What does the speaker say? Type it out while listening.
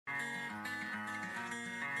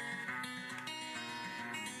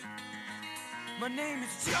My name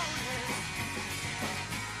is Jonas.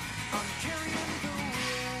 I'm carrying the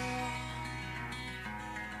wheel.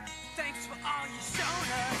 Thanks for all you shown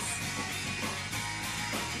us.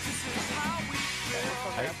 This is how we feel.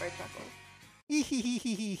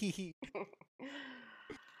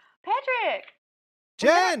 Patrick!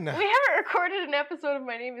 Jen! We haven't recorded an episode of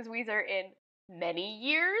My Name is Weezer in many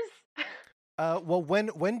years. Well,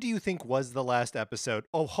 when do you think was the last episode?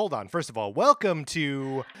 Oh, hold on. First of all, welcome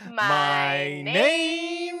to My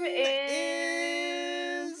name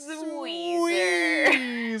is Weezer.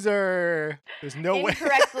 Weezer. There's no way.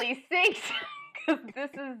 Incorrectly synced, because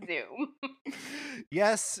this is Zoom.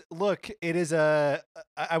 Yes, look, it is I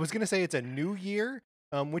was going to say it's a new year,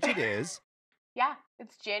 which it is. Yeah,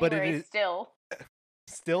 it's But January it is still.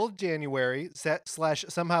 still January /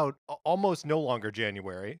 somehow almost no longer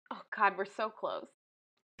January. Oh God, we're so close.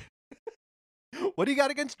 What do you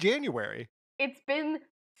got against January? It's been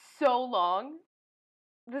so long.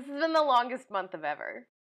 This has been the longest month of ever.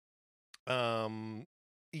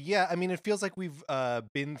 Yeah, I mean, it feels like we've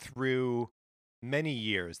been through many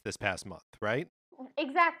years this past month, right?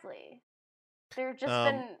 Exactly. There have just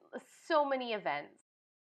been so many events.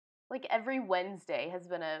 Like every Wednesday has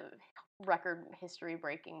been a record history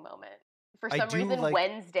breaking moment. For some reason,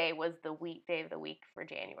 Wednesday was the day of the week for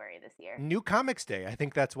January this year. New Comics Day. I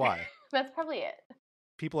think that's why. That's probably it.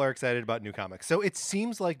 People are excited about new comics. So it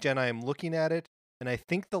seems like, Jen, I am looking at it, and I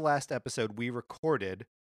think the last episode we recorded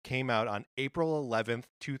came out on April 11th,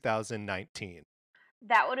 2019.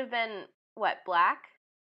 That would have been, what, Black?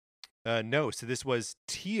 No, so this was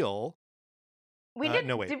Teal.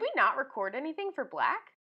 No, wait. Did we not record anything for Black?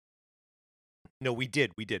 No, we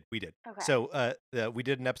did. Okay. So we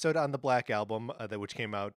did an episode on the Black Album, which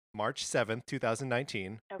came out March 7th,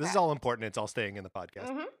 2019. Okay. This is all important. It's all staying in the podcast.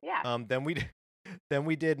 Mm-hmm, yeah. Then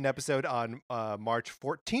we did an episode on March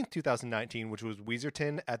 14th, 2019, which was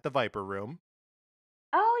Weezerton at the Viper Room.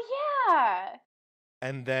 Oh, yeah.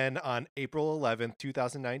 And then on April 11th,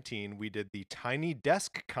 2019, we did the Tiny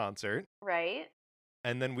Desk concert. Right.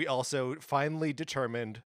 And then we also finally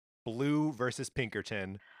determined Blue versus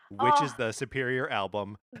Pinkerton, which is the superior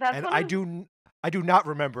album. And I do not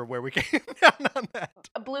remember where we came down on that.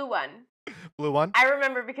 A blue one. Blue one? I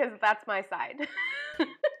remember because that's my side.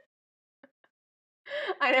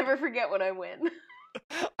 I never forget when I win.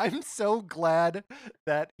 I'm so glad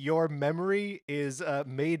that your memory is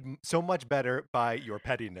made so much better by your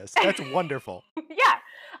pettiness. That's wonderful. Yeah.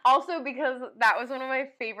 Also because that was one of my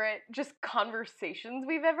favorite just conversations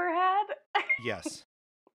we've ever had. Yes.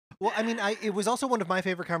 Well, I mean, it was also one of my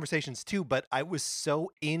favorite conversations too, but I was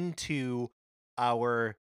so into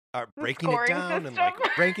our breaking it down and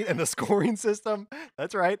like ranking and the scoring system.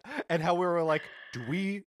 That's right. And how we were like, do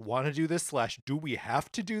we want to do this / do we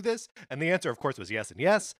have to do this? And the answer, of course, was yes and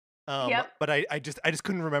yes. Yep. But I just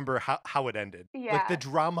couldn't remember how it ended. Yeah. Like the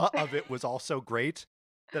drama of it was all so great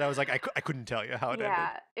that I was like, I couldn't tell you how it ended.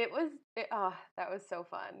 Yeah, that was so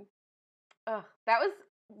fun. That was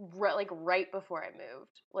right before I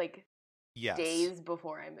moved. Like, yes. Days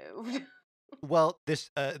before I moved. Well,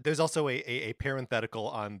 there's also a parenthetical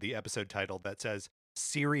on the episode title that says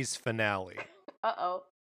series finale. Uh-oh.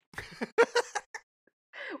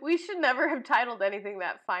 We should never have titled anything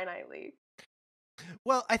that finitely.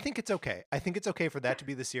 Well, I think it's okay. I think it's okay for that to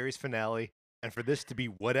be the series finale and for this to be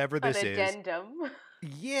whatever this is. An addendum.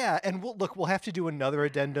 Yeah, and we'll have to do another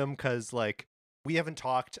addendum because, like, we haven't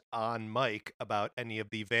talked on mic about any of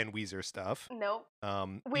the Van Weezer stuff. Nope.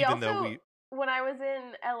 Though when I was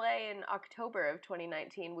in LA in October of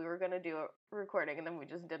 2019, we were going to do a recording, and then we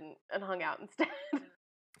just didn't and hung out instead.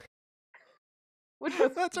 Which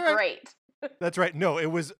was great. That's right. No, it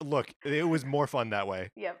was more fun that way.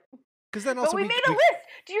 Yep. Because then also we made a list.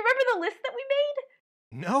 Do you remember the list that we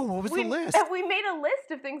made? No, what was the list? We made a list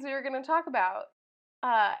of things we were going to talk about.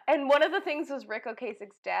 And one of the things was Rick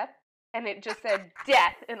Ocasek's death, and it just said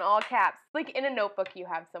death in all caps, like in a notebook you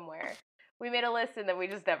have somewhere. We made a list, and then we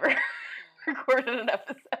just never recorded an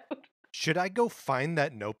episode. Should I go find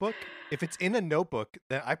that notebook? If it's in a notebook,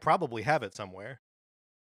 then I probably have it somewhere.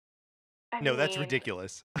 No, that's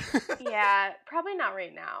ridiculous. Yeah, probably not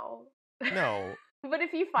right now. No. But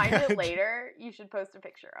if you find it later, you should post a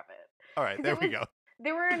picture of it. All right, there we go.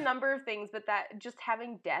 There were a number of things, but that just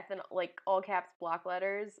having death in like all caps block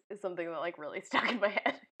letters is something that like really stuck in my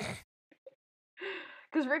head.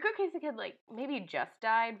 Because Rick Ocasek had like maybe just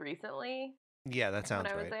died recently. Yeah, that sounds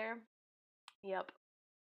right. When I was there. Yep.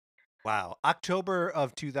 Wow. October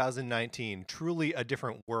of 2019, truly a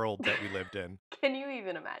different world that we lived in. Can you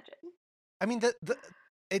even imagine? I mean,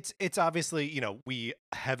 it's obviously, you know, we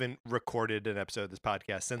haven't recorded an episode of this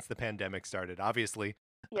podcast since the pandemic started, obviously.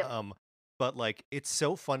 Yep. but like it's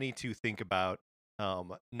so funny to think about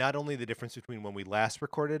not only the difference between when we last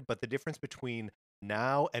recorded, but the difference between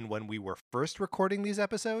now and when we were first recording these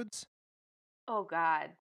episodes. Oh God.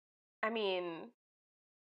 I mean,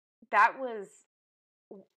 that's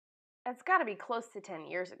got to be close to 10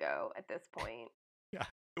 years ago at this point. Yeah,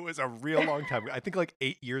 it was a real long time ago. I think like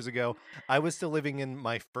 8 years ago. I was still living in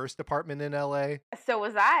my first apartment in LA. So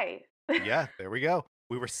was I. Yeah, there we go.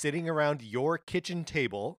 We were sitting around your kitchen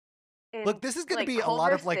table. In, Look, this is going to be a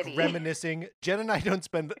lot of like reminiscing. Jen and I don't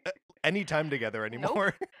spend any time together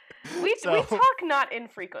anymore. Nope. We talk not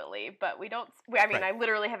infrequently, but we don't. I mean, right. I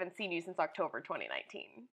literally haven't seen you since October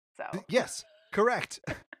 2019. So yes, correct.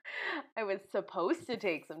 I was supposed to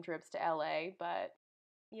take some trips to LA, but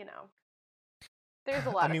there's a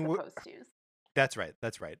lot of supposed tos. That's right.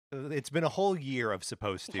 That's right. It's been a whole year of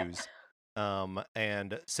supposed tos.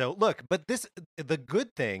 And so look, but the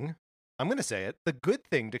good thing, I'm going to say it, the good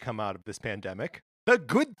thing to come out of this pandemic, the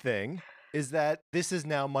good thing is that this is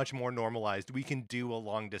now much more normalized. We can do a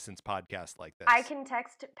long distance podcast like this. I can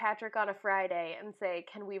text Patrick on a Friday and say,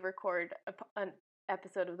 can we record an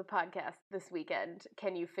episode of the podcast this weekend?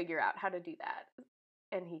 Can you figure out how to do that?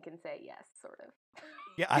 And he can say yes, sort of.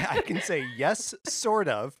 Yeah, I can say yes, sort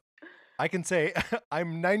of. I can say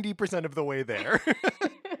I'm 90% of the way there.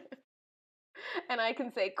 And I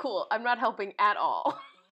can say, cool, I'm not helping at all.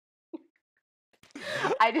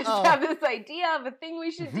 I just have this idea of a thing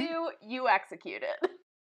we should do. You execute it.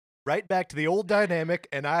 Right back to the old dynamic,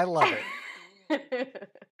 and I love it.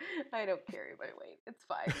 I don't carry my weight. It's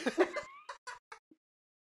fine.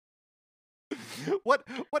 What?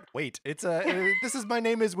 Wait, it's this is My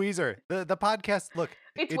Name is Weezer. The podcast, look,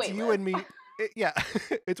 it's weightless. You and me. Yeah,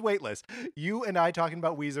 it's weightless. You and I talking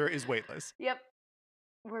about Weezer is weightless. Yep.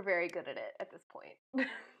 We're very good at it at this point.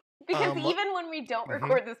 Because even when we don't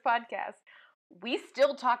record this podcast, we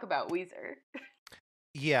still talk about Weezer.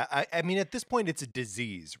 Yeah, I mean, at this point, it's a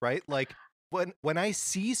disease, right? Like, when I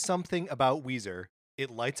see something about Weezer,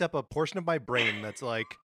 it lights up a portion of my brain that's like,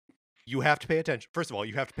 you have to pay attention. First of all,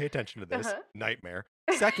 you have to pay attention to this. Nightmare.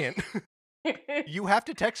 Second, you have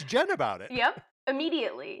to text Jen about it. Yep,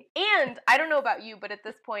 immediately. And I don't know about you, but at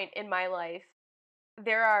this point in my life,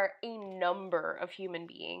 there are a number of human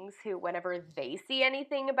beings who, whenever they see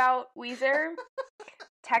anything about Weezer,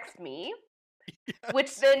 text me,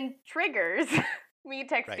 which then triggers me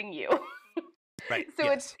texting you. Right. So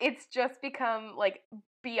it's just become like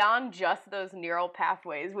beyond just those neural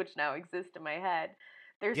pathways, which now exist in my head.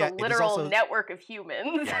 There's a literal network of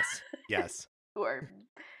humans. Yes. Who are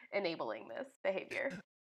enabling this behavior.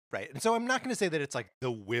 Right. And so I'm not going to say that it's like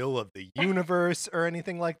the will of the universe or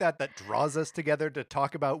anything like that draws us together to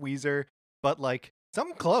talk about Weezer, but like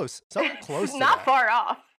something close to not far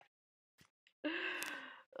off.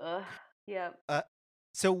 Yeah.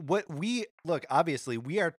 So obviously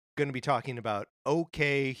we are going to be talking about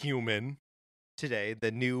OK Human today,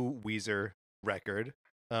 the new Weezer record,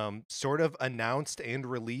 sort of announced and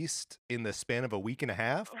released in the span of a week and a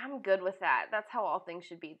half. I'm good with that. That's how all things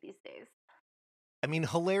should be these days. I mean,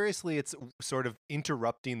 hilariously, it's sort of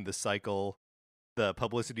interrupting the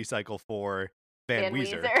publicity cycle for Van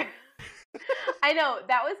Weezer. I know,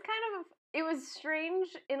 that was it was strange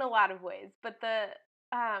in a lot of ways, but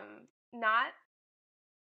not,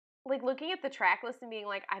 like, looking at the track list and being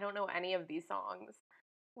like, I don't know any of these songs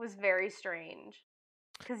was very strange.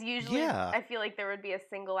 Because usually I feel like there would be a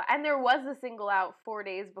single, and there was a single out 4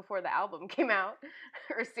 days before the album came out,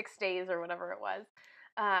 or 6 days or whatever it was.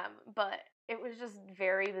 But it was just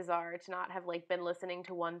very bizarre to not have like been listening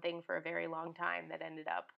to one thing for a very long time that ended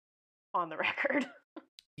up on the record.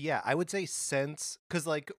 Yeah, I would say since, because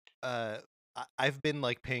like I've been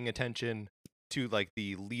like paying attention to like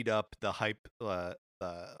the lead up, the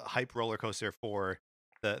hype roller coaster for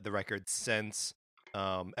the record since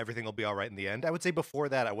Everything Will Be All Right in the End. I would say before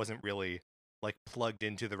that I wasn't really like plugged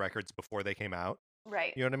into the records before they came out.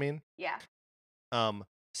 Right. You know what I mean? Yeah.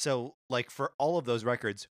 So like for all of those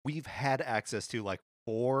records, we've had access to like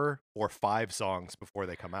 4 or 5 songs before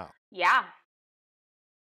they come out. Yeah.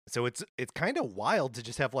 So it's kind of wild to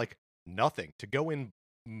just have like nothing, to go in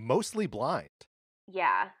mostly blind.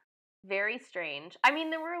 Yeah. Very strange. I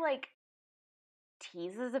mean, there were like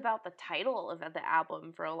teases about the title of the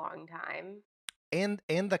album for a long time. And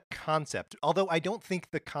the concept. Although I don't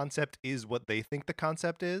think the concept is what they think the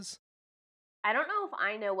concept is. I don't know if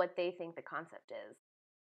I know what they think the concept is.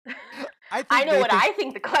 I know what I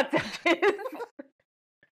think the concept is.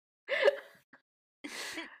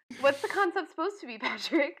 What's the concept supposed to be,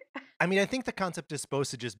 Patrick? I mean, I think the concept is supposed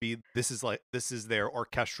to just be this is their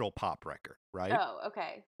orchestral pop record, right? Oh,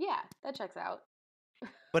 okay. Yeah, that checks out.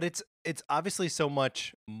 but it's obviously so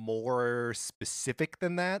much more specific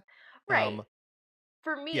than that. Right.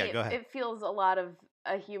 For Yeah, me, go ahead. it feels a lot of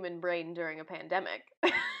a human brain during a pandemic.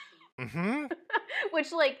 Mm-hmm.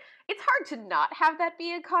 Which, like, it's hard to not have that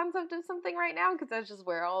be a concept of something right now because that's just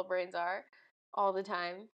where all brains are all the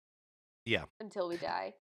time Yeah. until we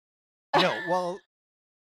die. No, well,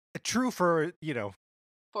 true for 400,000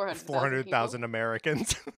 people. 400,000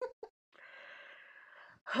 Americans.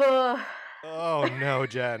 Oh no,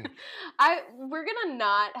 Jen. We're gonna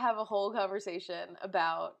not have a whole conversation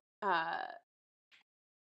about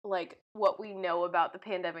like what we know about the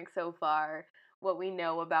pandemic so far, what we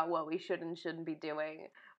know about what we should and shouldn't be doing.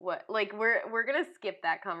 What like we're gonna skip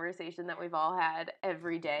that conversation that we've all had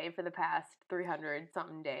every day for the past 300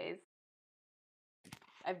 something days.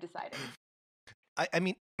 I've decided. I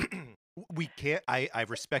mean, we can't. I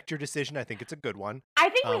respect your decision. I think it's a good one. I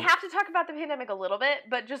think we have to talk about the pandemic a little bit,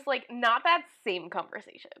 but just like not that same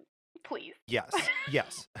conversation, please. Yes,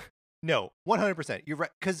 yes. No, 100%. You're right.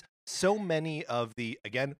 Because so many of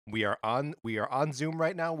again, we are on Zoom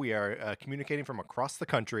right now. We are communicating from across the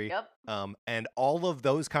country. Yep. And all of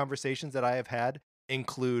those conversations that I have had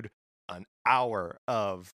include an hour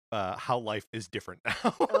of how life is different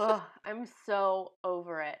now. Ugh, I'm so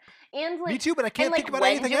over it. And like, Me too, but I can't think about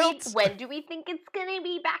when anything else. When do we think it's gonna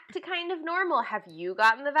be back to kind of normal? Have you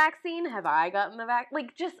gotten the vaccine? Have I gotten the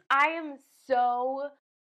Like, just I am so.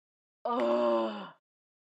 Ugh.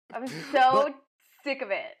 I'm so sick of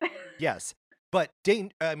it. Yes, but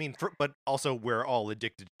but also we're all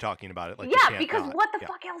addicted to talking about it. Like, yeah, because what the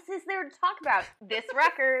fuck else is there to talk about? This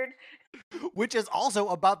record, which is also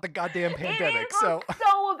about the goddamn pandemic. It is so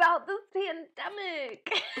about this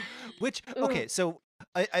pandemic. Which okay, so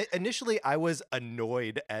I initially I was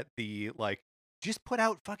annoyed at the like, just put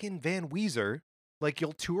out fucking Van Weezer. Like,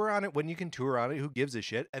 you'll tour on it when you can tour on it. Who gives a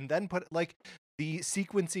shit? And then put like. The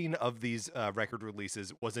sequencing of these record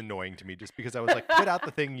releases was annoying to me just because I was like, put out the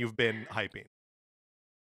thing you've been hyping.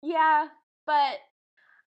 Yeah, but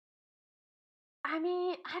I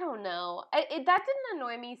mean, I don't know. That didn't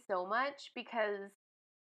annoy me so much because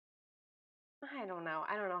I don't know.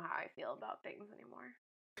 I don't know how I feel about things anymore.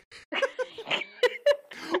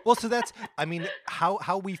 Well, so that's, I mean,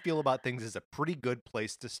 how we feel about things is a pretty good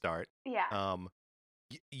place to start. Yeah.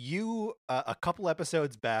 You a couple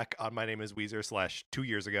episodes back on My Name Is Weezer / 2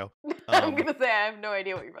 years ago. I'm gonna say I have no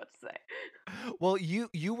idea what you're about to say. Well, you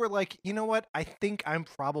were like, you know what? I think I'm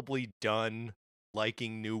probably done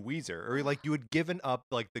liking new Weezer, or like you had given up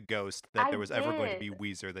like the ghost that there was ever going to be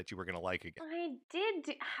Weezer that you were gonna like again. I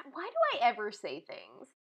did. Why do I ever say things,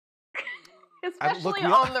 especially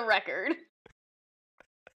on the record?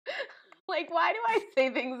 Like, why do I say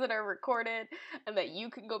things that are recorded and that you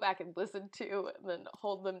can go back and listen to and then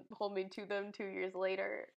hold me to them 2 years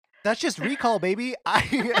later? That's just recall, baby. That's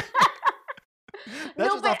no,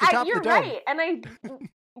 just but off the top you're of the dome. right, and I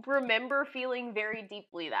remember feeling very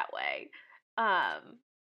deeply that way.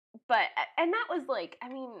 But and that was like, I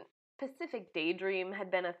mean, Pacific Daydream had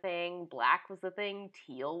been a thing, Black was a thing,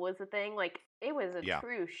 Teal was a thing. Like, it was a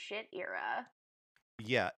true shit era.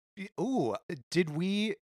 Yeah. Ooh, did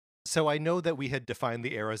we? So I know that we had defined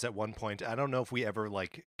the eras at one point. I don't know if we ever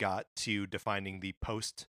like got to defining the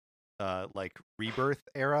post, like Rebirth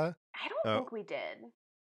era. I don't think we did.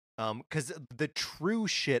 Because the true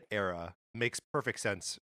shit era makes perfect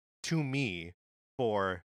sense to me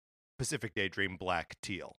for Pacific Daydream, Black,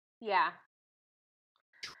 Teal. Yeah.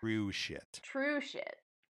 True shit. True shit.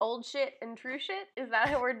 Old shit and true shit? Is that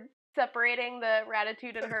how we're separating the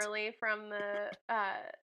Raditude and Hurley from the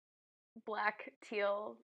Black,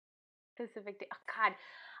 Teal, Pacific Day? Oh, God.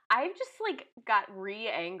 I've just like got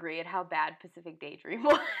angry at how bad Pacific Daydream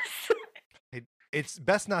was. It's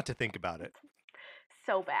best not to think about it.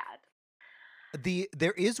 So bad.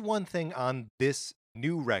 There is one thing on this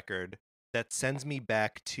new record that sends me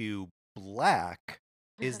back to Black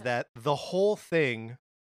is that the whole thing,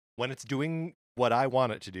 when it's doing what I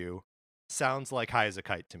want it to do, sounds like High as a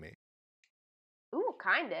Kite to me. Ooh,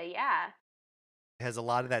 kinda, yeah. It has a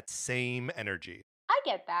lot of that same energy. I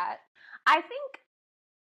get that. I think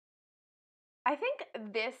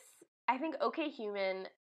OK Human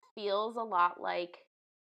feels a lot like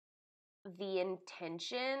the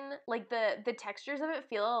intention, like the textures of it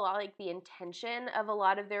feel a lot like the intention of a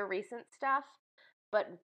lot of their recent stuff, but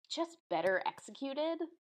just better executed.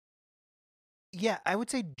 Yeah, I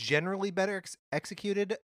would say generally better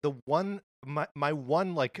executed. The one my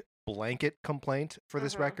one like blanket complaint for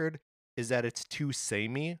this record is that it's too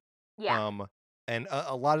samey. Yeah. And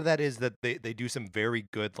a lot of that is that they do some very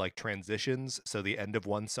good like transitions, so the end of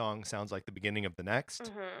one song sounds like the beginning of the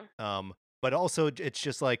next. But also it's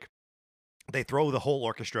just like they throw the whole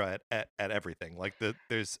orchestra at everything. Like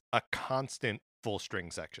there's a constant full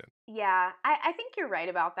string section. Yeah, I think you're right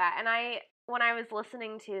about that. And when I was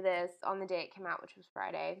listening to this on the day it came out, which was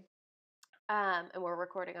Friday, and we're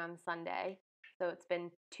recording on Sunday, so it's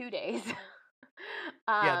been 2 days.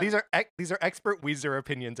 Yeah, these are expert Weezer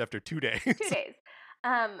opinions after 2 days. 2 days.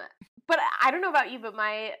 But I don't know about you, but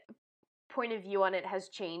my point of view on it has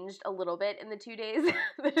changed a little bit in the 2 days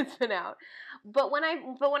that it's been out. But when I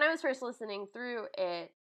was first listening through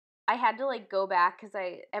it, I had to like go back because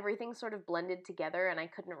everything sort of blended together and I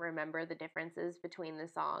couldn't remember the differences between the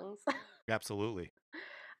songs. Absolutely.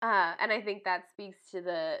 And I think that speaks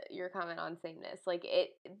to your comment on sameness. Like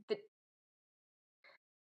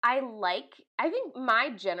I think my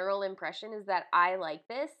general impression is that I like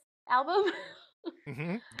this album.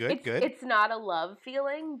 Mm-hmm. Good. It's not a love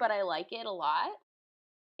feeling, but I like it a lot.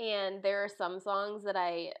 And there are some songs that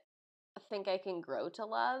I think I can grow to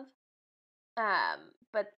love.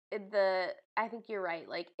 But I think you're right.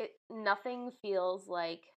 Like nothing feels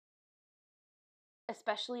like,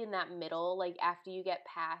 especially in that middle, like after you get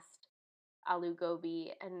past Alu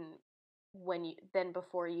Gobi and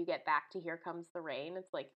before you get back to Here Comes the Rain,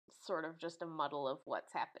 it's like sort of just a muddle of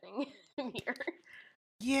what's happening in here.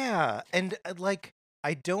 Yeah, and like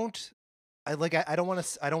I don't want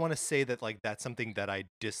to say that like that's something that I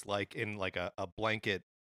dislike in like a blanket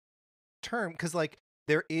term, because like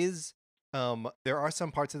there are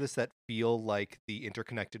some parts of this that feel like the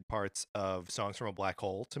interconnected parts of Songs from a Black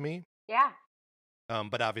Hole to me. Yeah.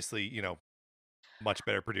 But obviously, much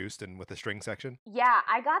better produced and with a string section. Yeah,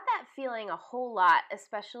 I got that feeling a whole lot,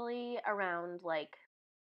 especially around like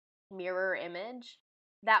Mirror Image.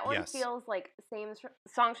 That one feels like same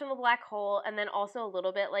Songs from the Black Hole, and then also a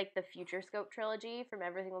little bit like the Future Scope trilogy from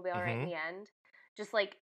Everything Will Be Alright in the End. Just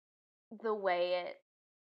like the way it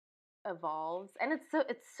evolves, and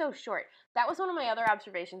it's so short. That was one of my other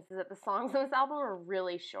observations, is that the songs on this album are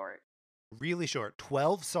really short. Really short.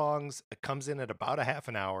 12 songs. It comes in at about a half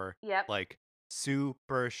an hour. Yep. Like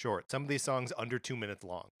super short. Some of these songs under 2 minutes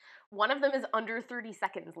long. One of them is under 30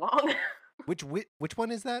 seconds long. Which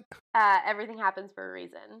one is that? Everything Happens for a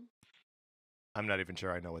Reason. I'm not even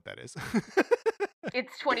sure I know what that is.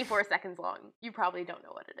 It's 24 seconds long. You probably don't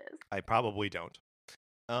know what it is. I probably don't.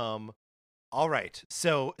 All right.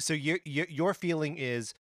 So your feeling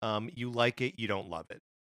is you like it, you don't love it.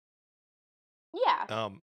 Yeah.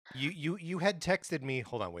 You had texted me.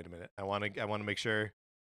 Hold on, wait a minute. I want to make sure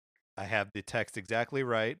I have the text exactly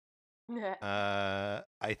right.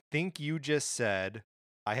 I think you just said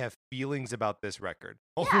I have feelings about this record.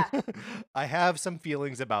 Yeah. I have some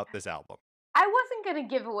feelings about this album. I wasn't gonna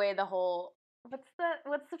give away the whole. What's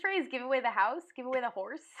the phrase? Give away the house. Give away the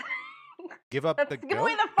horse. Give up the Give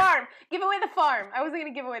away the farm. Give away the farm. I wasn't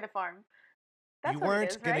gonna give away the farm. That's you what weren't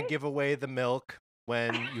it is, gonna right? give away the milk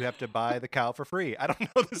when you have to buy the cow for free. I don't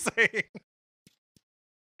know the saying.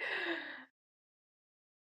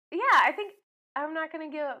 Yeah, I think I'm not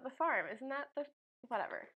gonna give up the farm. Isn't that the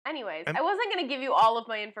whatever? Anyways, I wasn't gonna give you all of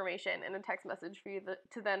my information in a text message for you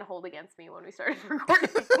to then hold against me when we started recording.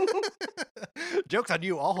 Joke's on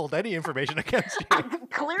you. I'll hold any information against you.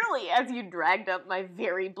 Clearly, as you dragged up my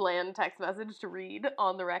very bland text message to read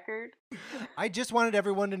on the record. I just wanted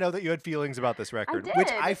everyone to know that you had feelings about this record, I which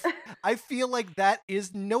did. I feel like that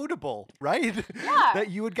is notable, right? Yeah. That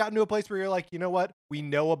you had gotten to a place where you're like, you know what? We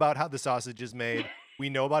know about how the sausage is made. We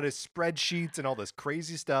know about his spreadsheets and all this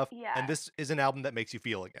crazy stuff. Yeah. And this is an album that makes you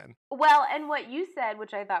feel again. Well, and what you said,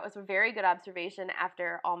 which I thought was a very good observation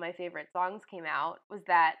after all my favorite songs came out, was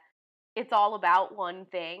that it's all about one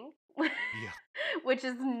thing. Yeah. Which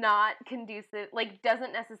is not conducive, like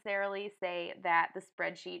doesn't necessarily say that the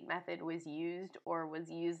spreadsheet method was used or was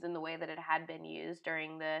used in the way that it had been used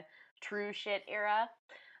during the true shit era.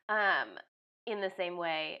 In the same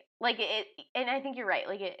way, like it, and I think you're right.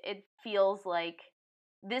 Like it feels like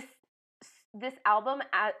this album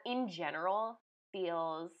in general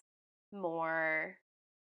feels more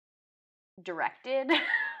directed.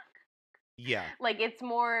 Yeah. Like it's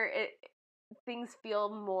things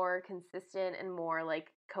feel more consistent and more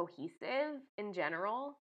like cohesive in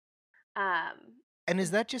general. And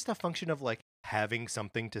is that just a function of like having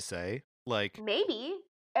something to say? Like maybe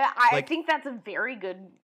I think that's a very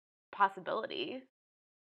good possibility.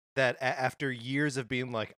 That after years of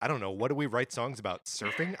being like, I don't know, what do we write songs about?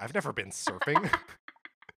 Surfing? I've never been surfing.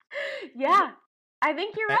 Yeah, I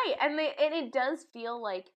think you're right, and it does feel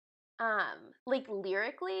like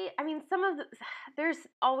lyrically, I mean, there's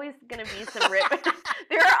always gonna be some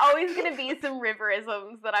there are always gonna be some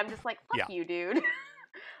riverisms that I'm just like, fuck you, dude.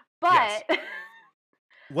 But yes.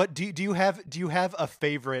 What do you have a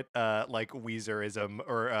favorite like Weezerism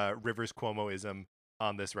or Rivers Cuomoism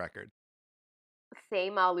on this record? Say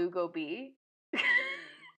Malugo B.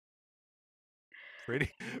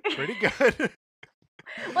 Pretty good.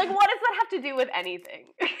 Like, what does that have to do with anything?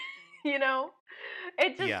 You know?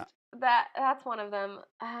 It just Yeah. that's one of them.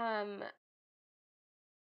 I'm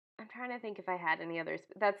trying to think if I had any others.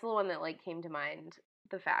 That's the one that like came to mind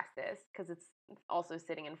the fastest because it's also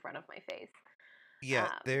sitting in front of my face. Yeah,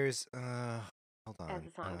 Um, there's hold as on.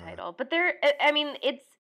 a song title. But I mean, it's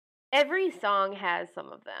every song has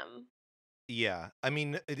some of them. Yeah. I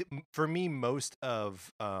mean, for me most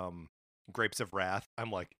of Grapes of Wrath,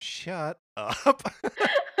 I'm like, shut up.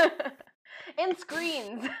 And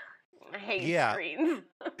Screens. I hate Yeah. Screens.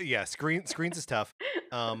 Yeah, Screens is tough.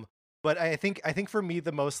 But I think for me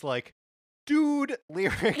the most like dude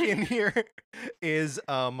lyric in here is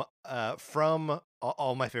from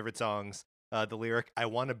all my favorite songs. The lyric, I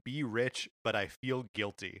want to be rich, but I feel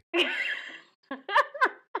guilty.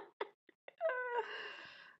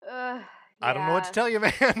 I don't know what to Yeah. tell you,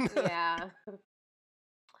 man. Yeah.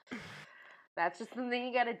 That's just something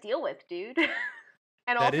you gotta deal with, dude.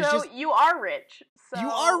 And That is also, just you are rich, so... you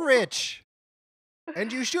are rich,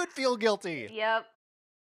 and you should feel guilty. Yep.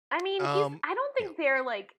 I mean, I don't Yeah. think they're,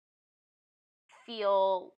 like,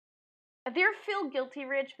 feel guilty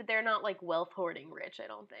rich, but they're not, like, wealth hoarding rich, I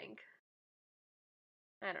don't think.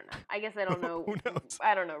 I don't know. I guess I don't know. Who knows?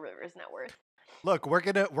 I don't know Rivers' net worth. Look, we're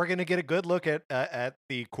gonna get a good look at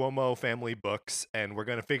the Cuomo family books, and we're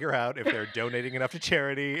gonna figure out if they're donating enough to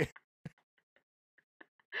charity.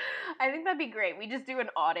 I think that'd be great. We just do an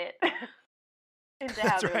audit into how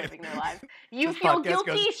That's they're right. living their lives. You This feel podcast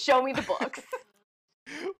guilty? goes- Show me the books.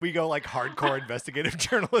 We go like hardcore investigative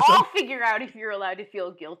journalism. I'll figure out if you're allowed to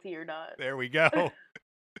feel guilty or not. There we go.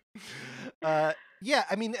 Yeah,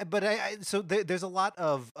 I mean, but so there's a lot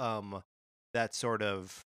of that sort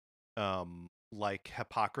of like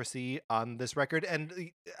hypocrisy on this record,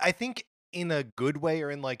 and I think in a good way or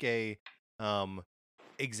in like a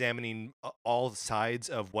examining all sides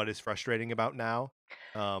of what is frustrating about now.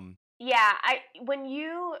 Yeah, when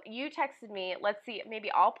you texted me, let's see,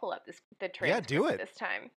 maybe I'll pull up the transcript do it. this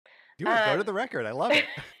time. Do it. Go to the record. I love it.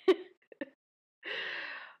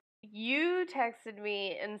 You texted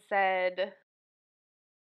me and said,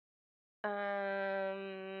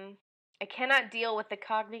 I cannot deal with the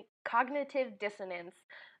cognitive dissonance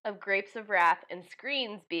of Grapes of Wrath and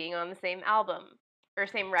Screens being on the same album or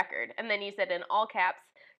same record. And then you said in all caps,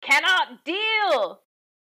 cannot deal.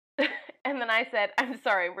 And then I said, I'm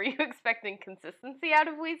sorry, were you expecting consistency out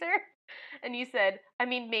of Weezer? And you said, I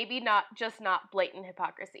mean, maybe not blatant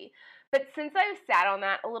hypocrisy. But since I've sat on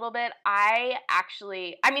that a little bit, neither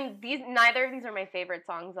of these are my favorite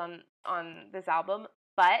songs on this album,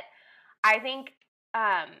 but I think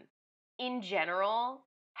in general,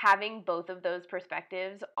 having both of those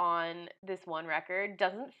perspectives on this one record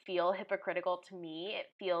doesn't feel hypocritical to me. It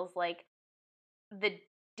feels like the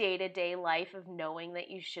day-to-day life of knowing that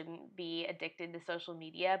you shouldn't be addicted to social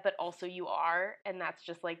media, but also you are, and that's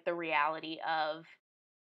just like the reality of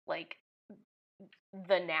like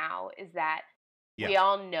the now is that we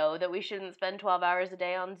all know that we shouldn't spend 12 hours a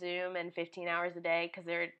day on Zoom and 15 hours a day because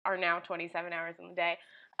there are now 27 hours in the day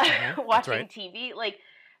watching right. TV. Like,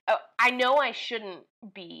 I know I shouldn't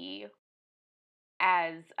be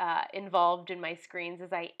as involved in my screens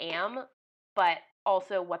as I am, but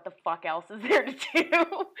also what the fuck else is there to do?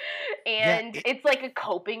 And it's like a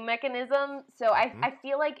coping mechanism. So I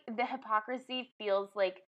feel like the hypocrisy feels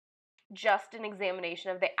like just an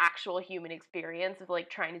examination of the actual human experience of like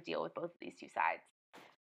trying to deal with both of these two sides.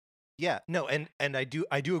 Yeah, no, and I do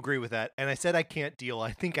agree with that. And I said I can't deal.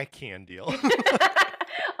 I think I can deal.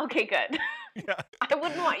 Okay, good. Yeah. I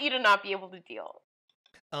wouldn't want you to not be able to deal.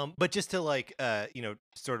 But just to like,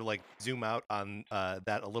 sort of like zoom out on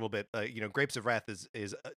that a little bit, Grapes of Wrath is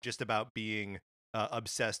just about being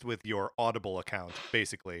obsessed with your Audible account,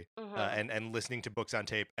 basically, and listening to books on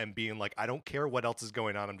tape and being like, I don't care what else is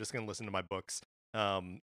going on. I'm just gonna listen to my books.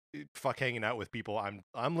 Fuck hanging out with people.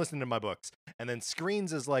 I'm listening to my books. And then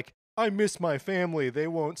Screens is like, I miss my family. They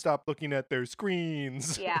won't stop looking at their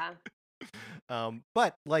screens. Yeah.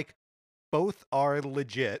 But like, both are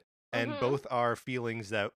legit. And both are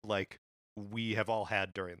feelings that, like, we have all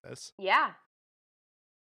had during this. Yeah.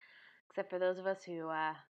 Except for those of us who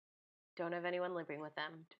don't have anyone living with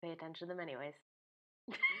them to pay attention to them anyways.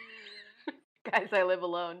 Guys, I live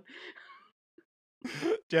alone.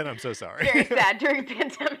 Jen, I'm so sorry. Very sad during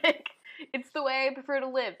pandemic. It's the way I prefer to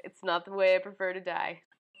live. It's not the way I prefer to die.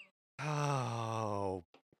 Oh,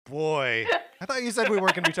 boy. I thought you said we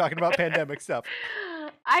weren't going to be talking about pandemic stuff.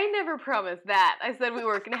 I never promised that. I said we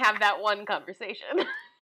were going to have that one conversation.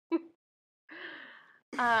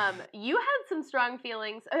 You had some strong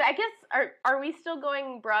feelings. I guess, are we still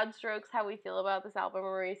going broad strokes how we feel about this album,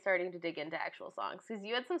 or are we starting to dig into actual songs? Because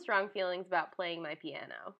you had some strong feelings about Playing My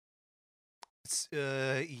Piano.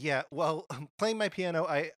 Yeah. Well, playing my piano,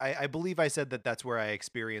 I believe I said that that's where I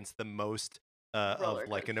experienced the most of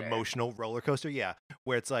like an emotional roller coaster. Yeah,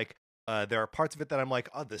 where it's like there are parts of it that I'm like,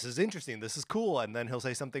 oh, this is interesting, this is cool, and then he'll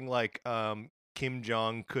say something like, Kim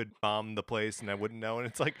Jong could bomb the place, and I wouldn't know, and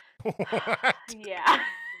it's like, what? Yeah.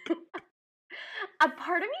 A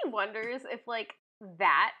part of me wonders if like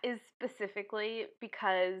that is specifically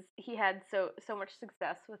because he had so much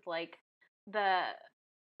success with like the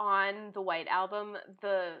on the White Album,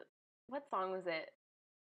 what song was it?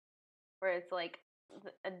 Where it's like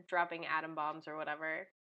dropping atom bombs or whatever.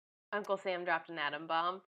 Uncle Sam dropped an atom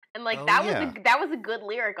bomb. And like Oh that yeah. was a good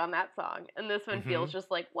lyric on that song. And this one feels Hmm. just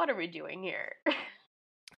like, what are we doing here?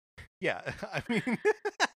 Yeah. I mean,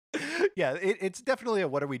 yeah, it's definitely a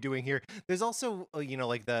what are we doing here. There's also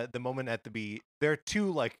like the moment at there are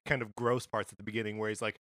two like kind of gross parts at the beginning where he's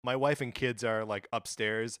like, my wife and kids are like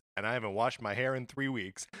upstairs and I haven't washed my hair in 3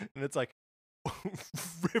 weeks, and it's like,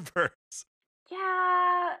 Rivers. Yeah,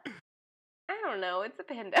 I don't know. It's a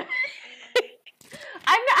pandemic.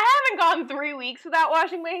 I haven't gone 3 weeks without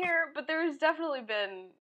washing my hair, but there's definitely been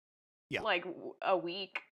Yeah. like a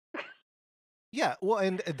week. Yeah, well,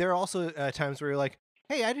 and there are also times where you're like,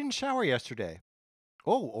 hey, I didn't shower yesterday.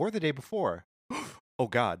 Oh, or the day before. Oh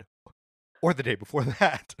God. Or the day before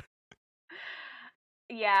that.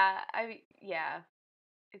 Yeah,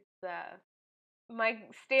 it's my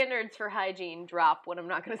standards for hygiene drop when I'm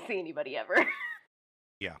not going to see anybody ever.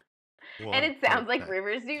 Yeah. And it sounds like 100%.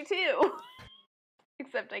 Rivers do too.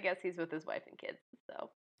 Except I guess he's with his wife and kids, so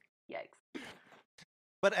yikes.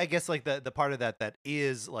 But I guess like the part of that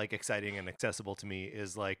is like exciting and accessible to me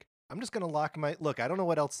is like, I'm just gonna look. I don't know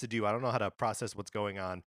what else to do. I don't know how to process what's going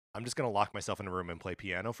on. I'm just gonna lock myself in a room and play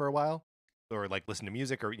piano for a while, or like listen to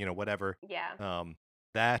music, or whatever. Yeah.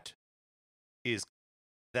 That is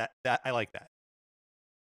that I like that.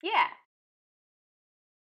 Yeah.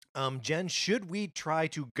 Jen, should we try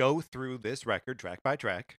to go through this record track by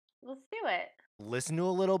track? Let's do it. Listen to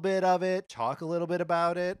a little bit of it, talk a little bit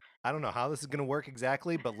about it. I don't know how this is going to work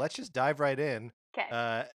exactly, but let's just dive right in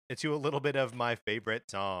Okay. into a little bit of my favorite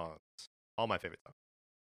songs. All my favorite songs.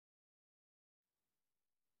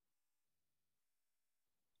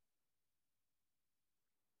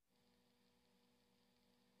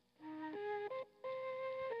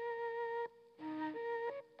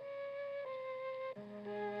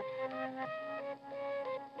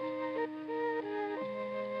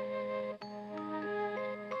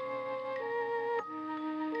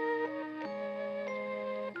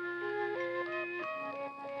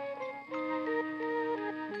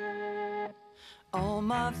 All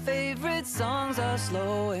my favorite songs are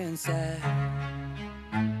slow and sad.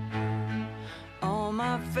 All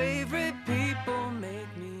my favorite people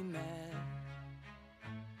make me mad.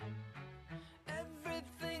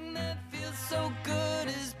 Everything that feels so good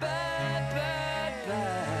is bad, bad,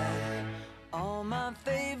 bad. All my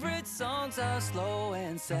favorite songs are slow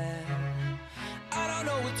and sad. I don't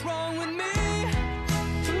know what's wrong with me.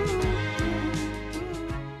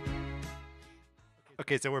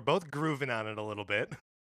 Okay, so we're both grooving on it a little bit.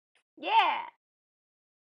 Yeah.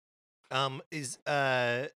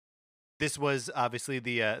 This was obviously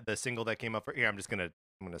the single that came up for here. I'm gonna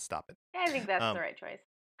stop it. I think that's the right choice.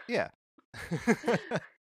 Yeah.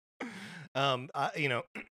 You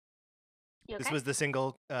This okay? was the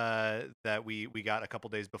single that we got a couple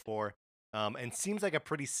days before, and seems like a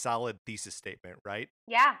pretty solid thesis statement, right?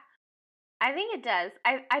 Yeah. I think it does.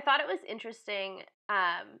 I thought it was interesting.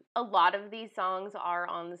 A lot of these songs are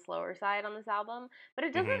on the slower side on this album, but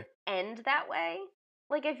it doesn't end that way.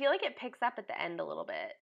 Like I feel like it picks up at the end a little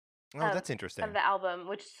bit Oh, of that's interesting. the album,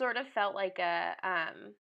 which sort of felt like a I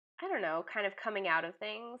don't know, kind of coming out of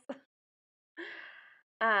things.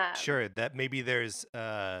 Sure, that maybe there's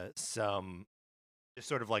some just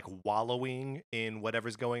sort of like wallowing in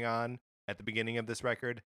whatever's going on at the beginning of this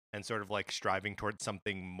record, and sort of like striving towards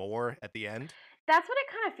something more at the end. That's what it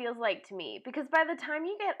kind of feels like to me, because by the time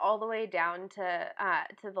you get all the way down to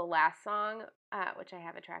the last song, which I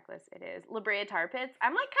have a track list, it is La Brea Tar Pits.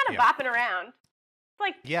 I'm like kind of bopping around.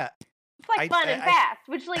 Yeah, It's like fun and fast,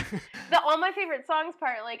 which like the all my favorite songs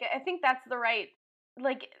part. Like I think that's the right.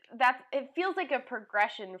 Like it feels like a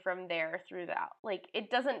progression from there through that. Like it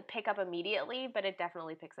doesn't pick up immediately, but it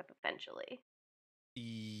definitely picks up eventually.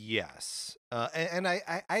 Yes, and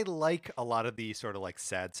I like a lot of the sort of like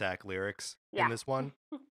sad sack lyrics Yeah. in this one.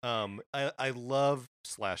 I love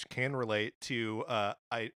 / can relate to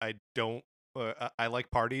I don't I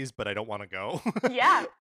like parties, but I don't want to go. Yeah.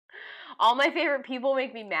 All my favorite people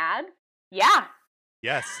make me mad. Yeah.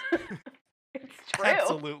 Yes. It's true.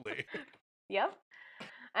 Absolutely. Yep.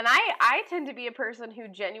 And I tend to be a person who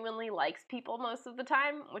genuinely likes people most of the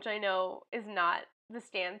time, which I know is not the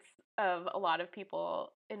stance of a lot of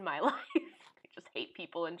people in my life. I just hate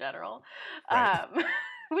people in general. Right.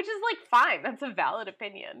 Which is like fine. That's a valid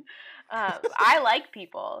opinion. I like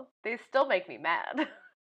people. They still make me mad.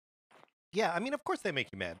 Yeah, I mean, of course they make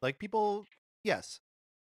you mad. Like people, yes.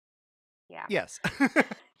 Yeah. Yes.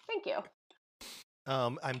 Thank you.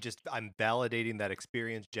 I'm validating that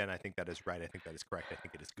experience, Jen. I think that is right. I think that is correct. I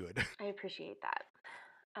think it is good. I appreciate that.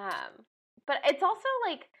 But it's also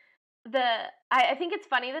like I think it's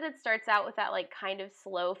funny that it starts out with that like kind of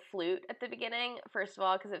slow flute at the beginning. First of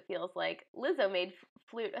all, because it feels like Lizzo made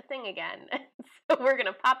flute a thing again, so we're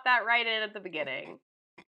gonna pop that right in at the beginning.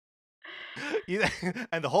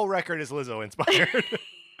 And the whole record is Lizzo inspired.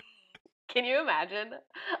 Can you imagine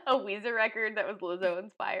a Weezer record that was Lizzo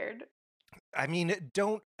inspired? I mean,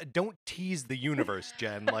 don't tease the universe,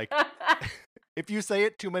 Jen. Like, if you say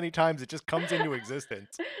it too many times, it just comes into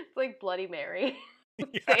existence. It's like Bloody Mary.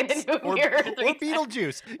 Yes. Say it into a mirror or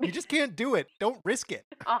Beetlejuice. You just can't do it. Don't risk it.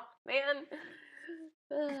 Oh man.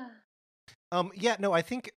 Yeah, no, I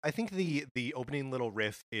think the opening little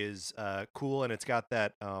riff is cool, and it's got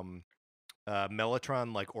that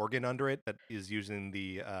Mellotron like organ under it that is using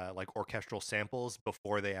the like orchestral samples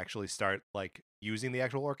before they actually start like using the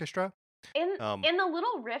actual orchestra. And the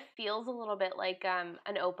little riff feels a little bit like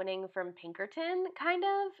an opening from Pinkerton, kind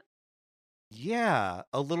of. Yeah,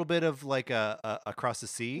 a little bit of like a Across the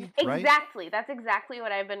Sea, right? Exactly. That's exactly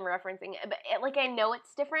what I've been referencing. But like I know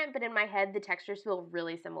it's different, but in my head the textures feel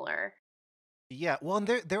really similar. Yeah, well, and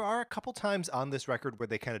there are a couple times on this record where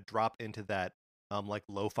they kind of drop into that like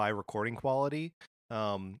lo-fi recording quality,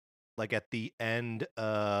 like at the end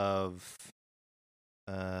of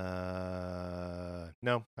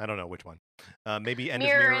no, I don't know which one. Maybe end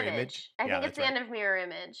Mirror of Mirror Image. I Yeah, think it's the end of Mirror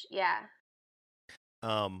Image. Yeah.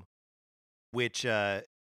 Which yeah,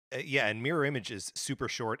 and Mirror Image is super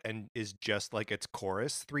short and is just like its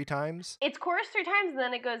chorus 3 times. It's chorus 3 times, and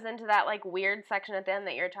then it goes into that like weird section at the end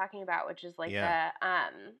that you're talking about, which is like the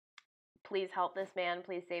please help this man,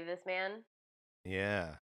 please save this man.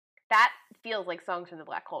 Yeah. That feels like Songs from the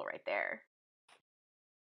Black Hole right there.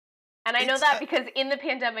 And I know that because in the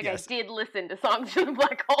pandemic, yes. I did listen to Songs from the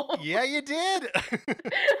Black Hole. Yeah, you did.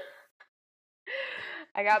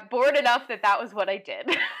 I got bored enough that was what I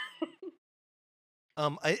did.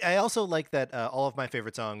 I also like that all my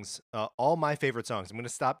favorite songs, I'm going to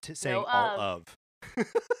stop saying all of.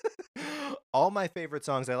 All my favorite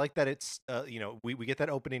songs, I like that it's, we get that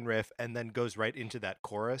opening riff and then goes right into that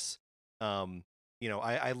chorus.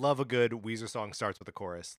 I love a good Weezer song starts with a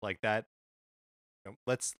chorus like that.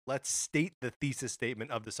 Let's state the thesis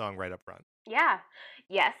statement of the song right up front. Yeah.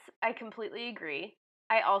 Yes, I completely agree.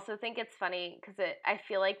 I also think it's funny because I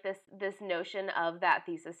feel like this notion of that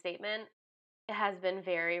thesis statement has been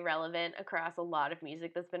very relevant across a lot of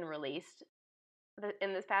music that's been released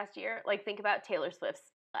in this past year. Like think about Taylor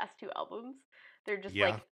Swift's last 2 albums. They're just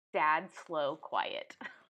like sad, slow, quiet.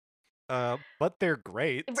 But they're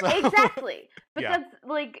great. So. Exactly. But that's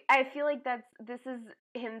like I feel like this is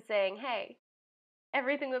him saying, hey,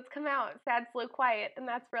 everything that's come out, sad, slow, quiet, and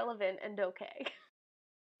that's relevant and okay.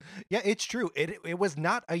 Yeah, it's true. It was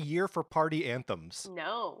not a year for party anthems.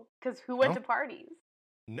 No, because who went to parties?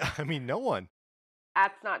 No, I mean, no one.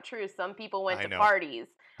 That's not true. Some people went to parties.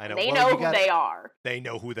 I know. They know who they are. They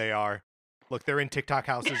know who they are. Look, they're in TikTok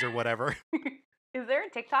houses or whatever. Is there a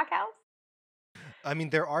TikTok house? I mean,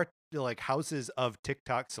 there are like houses of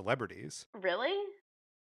TikTok celebrities. Really?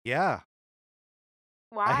 Yeah.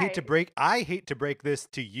 Why? I hate to break this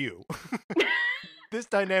to you. This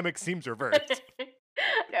dynamic seems reversed.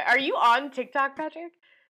 Are you on TikTok, Patrick?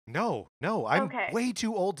 No, I'm way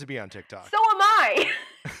too old to be on TikTok. So am I.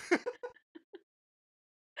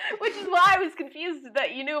 Which is why I was confused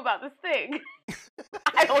that you knew about this thing.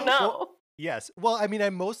 I don't know. Well, yes. Well, I mean, I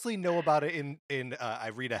mostly know about it in I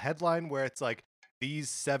read a headline where it's like these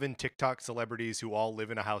 7 TikTok celebrities who all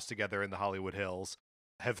live in a house together in the Hollywood Hills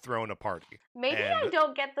have thrown a party. Maybe I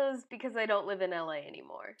don't get those because I don't live in LA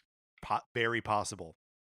anymore. Very possible.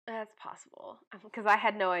 That's possible. Because I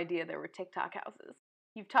had no idea there were TikTok houses.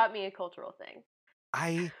 You've taught me a cultural thing.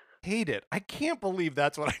 I hate it. I can't believe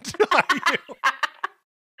that's what I taught you.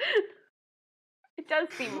 It does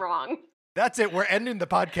seem wrong. That's it. We're ending the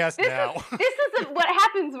podcast now. This is what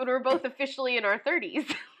happens when we're both officially in our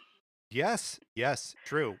 30s. Yes,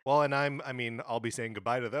 true. Well, and I'll be saying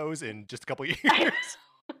goodbye to those in just a couple of years.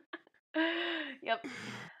 Yep.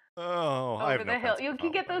 Oh, I have Over no the hill. friends You with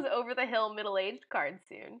can get Hollywood. those over the hill middle-aged cards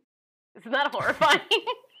soon. Isn't that horrifying?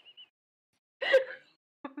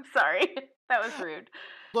 Sorry, that was rude.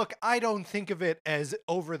 Look, I don't think of it as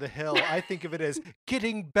over the hill. I think of it as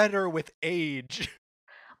getting better with age.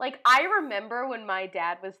 Like, I remember when my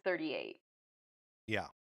dad was 38. Yeah.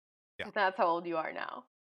 That's how old you are now.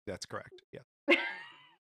 That's correct. Yeah.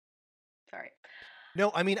 Sorry.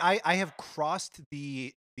 No, I mean I have crossed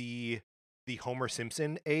the Homer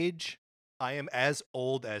Simpson age. I am as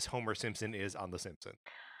old as Homer Simpson is on The Simpsons.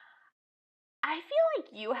 I feel like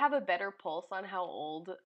you have a better pulse on how old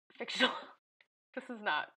fictional. This is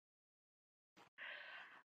not.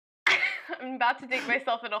 I'm about to dig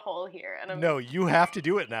myself in a hole here, and No, you have to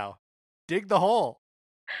do it now. Dig the hole.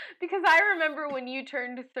 Because I remember when you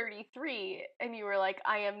turned 33 and you were like,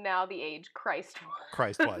 I am now the age Christ was.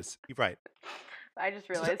 Christ was. You're right. I just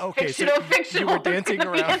realized Okay, fictional. you were dancing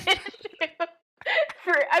around.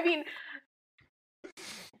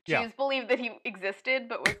 Jews believed that he existed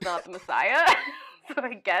but was not the Messiah. So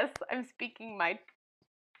I guess I'm speaking my...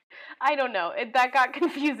 I don't know. That got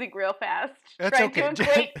confusing real fast. That's okay,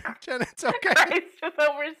 Jen, it's okay. Christ with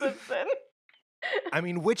Homer Simpson. I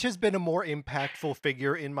mean, which has been a more impactful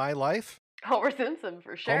figure in my life? Homer Simpson,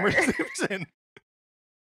 for sure. Homer Simpson.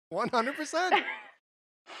 100%.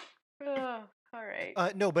 Oh, all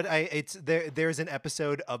right. No, but there's an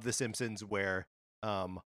episode of The Simpsons where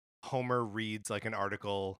Homer reads like an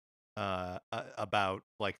article about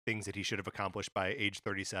like things that he should have accomplished by age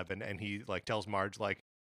 37, and he like tells Marge like,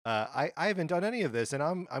 I haven't done any of this, and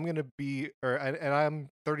I'm gonna be, and I'm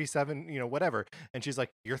 37, whatever. And she's like,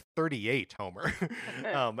 you're 38, Homer.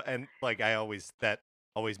 And like that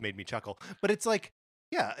always made me chuckle. But it's like,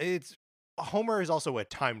 yeah, Homer is also a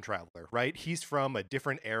time traveler, right? He's from a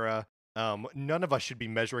different era. None of us should be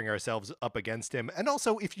measuring ourselves up against him. And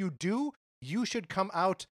also, if you do, you should come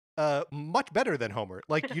out much better than Homer.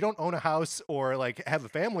 Like, you don't own a house or like have a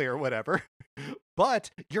family or whatever, but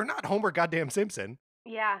you're not Homer goddamn Simpson.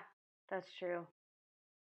 Yeah, that's true.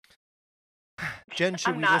 Jen,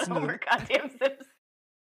 should we listen to the goddamn Simpson?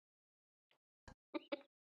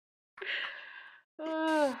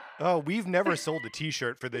 Oh, we've never sold a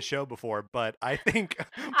T-shirt for this show before, but I think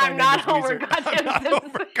I'm not Homer goddamn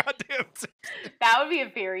Simpson. That would be a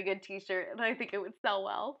very good T-shirt, and I think it would sell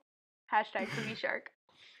well. Hashtag Cookie Shark.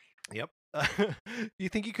 Yep. You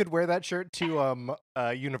think you could wear that shirt to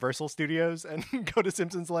Universal Studios and go to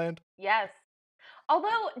Simpsons Land? Yes.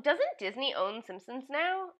 Although, doesn't Disney own Simpsons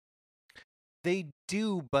now? They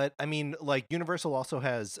do, but I mean, like, Universal also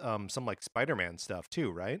has some like Spider-Man stuff too,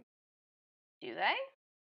 right? Do they?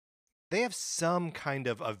 They have some kind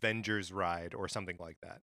of Avengers ride or something like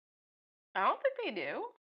that. I don't think they do.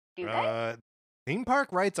 Do they? Theme park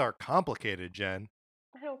rides are complicated, Jen.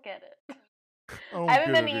 I don't get it. I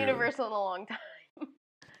haven't been to Universal in a long time.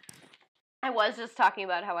 I was just talking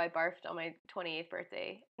about how I barfed on my 28th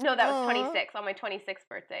birthday. No, that was 26th, on my 26th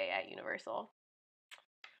birthday at Universal.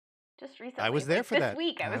 Just recently. I was there for that. This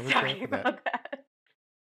week I was talking about that.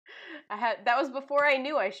 That was before I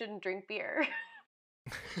knew I shouldn't drink beer.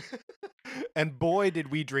 And boy, did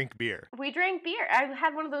we drink beer. We drank beer. I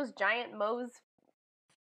had one of those giant Moe's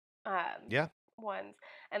ones.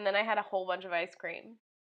 And then I had a whole bunch of ice cream.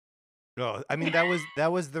 Oh, I mean,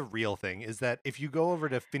 that was the real thing, is that if you go over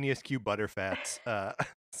to Phineas Q Butterfat's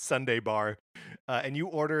Sunday bar and you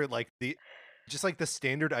order like the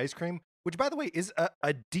standard ice cream, which by the way is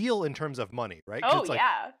a deal in terms of money, right? Oh, it's like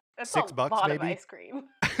yeah. That's $6 a lot maybe of ice cream.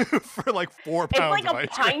 for like 4 pounds it's like of a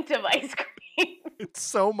ice cream. pint of ice cream. It's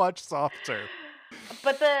so much soft serve.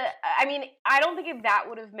 But I don't think that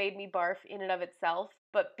would have made me barf in and of itself,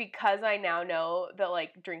 but because I now know that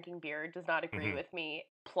like drinking beer does not agree with me,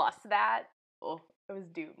 plus that, I was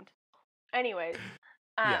doomed. Anyways,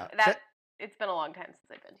 it's been a long time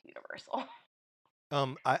since I've been to Universal.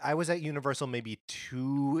 I was at Universal maybe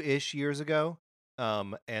 2-ish years ago,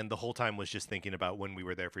 and the whole time was just thinking about when we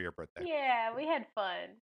were there for your birthday. Yeah, we had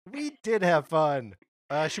fun. We did have fun.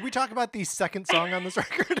 Should we talk about the second song on this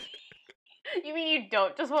record? You mean you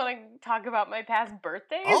don't just want to talk about my past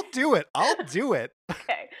birthdays? I'll do it.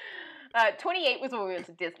 Okay. 28 was when we went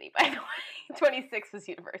to Disney, by the way. 26 was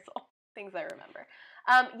Universal. Things I remember.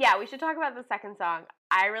 Yeah, we should talk about the second song.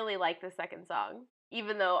 I really like the second song,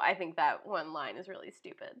 even though I think that one line is really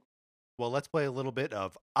stupid. Well, let's play a little bit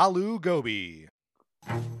of Aloo Gobi.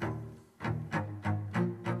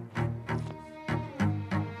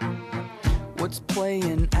 What's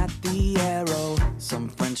playing at the Arrow? Some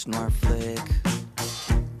French noir flick.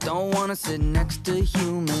 Don't wanna sit next to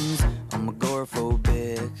humans, I'm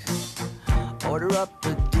agoraphobic. Order up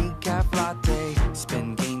a decaf latte,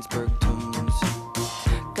 spin Gainsbourg tunes.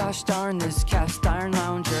 Gosh darn this cast iron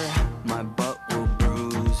lounger, my butt will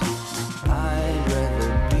bruise. I'd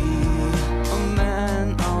rather be a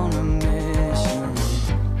man on a mission.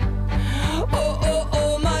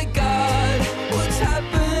 Oh my God, what's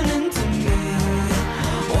happening to me?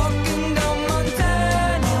 Walking down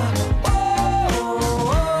Montana,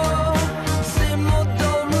 same old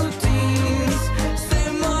routines,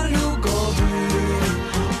 same old lugubre.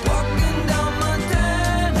 Walking down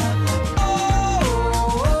Montana,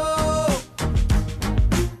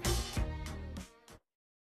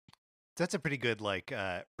 That's a pretty good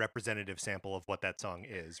representative sample of what that song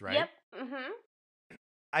is, right? Yep. Mm-hmm.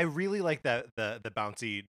 I really like that the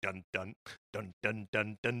bouncy dun dun dun dun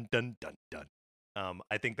dun dun dun dun dun.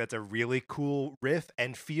 I think that's a really cool riff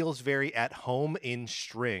and feels very at home in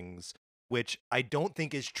strings, which I don't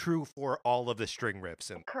think is true for all of the string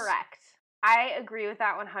riffs in this. Correct. I agree with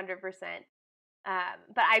that 100%.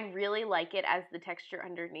 But I really like it as the texture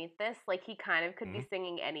underneath this. Like, he kind of could be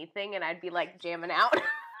singing anything, and I'd be like jamming out.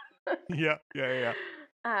 Yeah.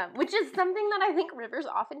 Which is something that I think Rivers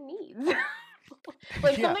often needs.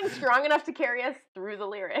 Something strong enough to carry us through the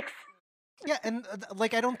lyrics. Yeah, and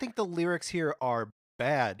I don't think the lyrics here are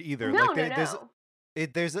bad either. No.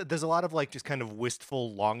 There's a lot of just kind of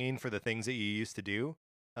wistful longing for the things that you used to do.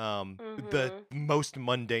 The most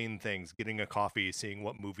mundane things, getting a coffee, seeing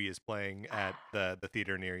what movie is playing at the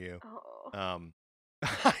theater near you. Oh.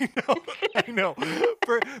 I know.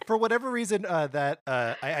 For whatever reason, that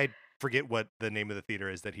I forget what the name of the theater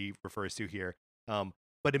is that he refers to here.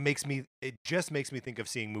 But it just makes me think of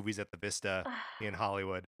seeing movies at the Vista in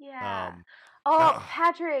Hollywood. Yeah.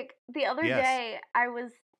 Patrick, the other day I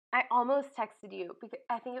almost texted you because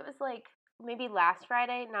I think it was maybe last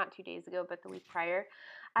Friday, not 2 days ago, but the week prior.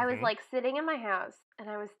 I was sitting in my house and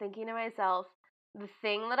I was thinking to myself, the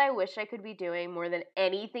thing that I wish I could be doing more than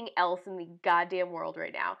anything else in the goddamn world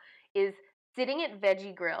right now is sitting at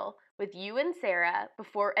Veggie Grill with you and Sarah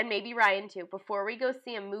and maybe Ryan too, before we go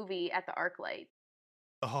see a movie at the ArcLight.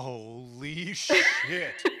 Holy shit.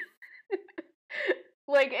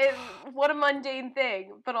 What a mundane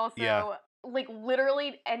thing, but also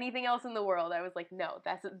literally anything else in the world. I was like, no,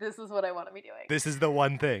 this is what I want to be doing. This is the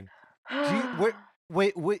one thing.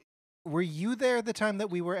 Wait, were you there the time that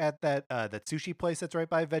we were at that sushi place that's right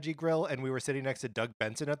by Veggie Grill and we were sitting next to Doug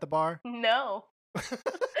Benson at the bar? No.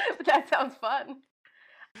 But that sounds fun.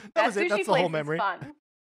 That was it. That's the whole memory. Fun.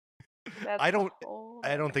 I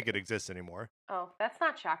don't think it exists anymore. Oh, that's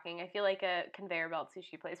not shocking. I feel like a conveyor belt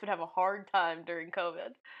sushi place would have a hard time during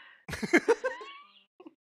COVID.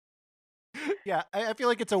 Yeah, I feel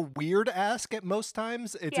like it's a weird ask at most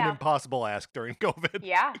times. It's an impossible ask during COVID.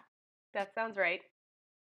 Yeah, that sounds right.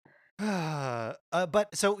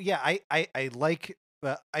 But so yeah, I like.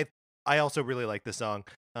 I also really like the song.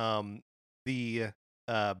 The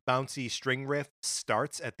bouncy string riff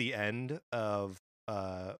starts at the end of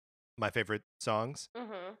my favorite songs.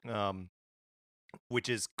 Which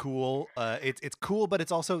is cool. It's cool, but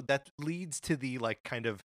it's also that leads to the kind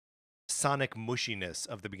of sonic mushiness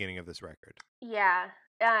of the beginning of this record. Yeah.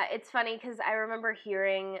 It's funny because I remember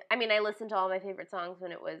I listened to all my favorite songs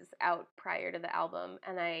when it was out prior to the album,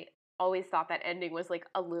 and I always thought that ending was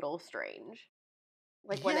a little strange.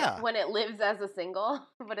 When it lives as a single,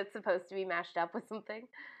 but it's supposed to be mashed up with something.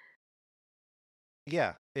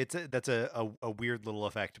 Yeah, that's a weird little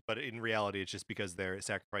effect, but in reality, it's just because they're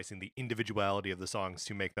sacrificing the individuality of the songs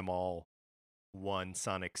to make them all one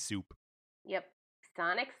sonic soup. Yep,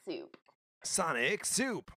 sonic soup. Sonic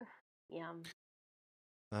soup. Yum.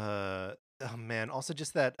 Oh man! Also,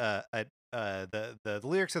 just that the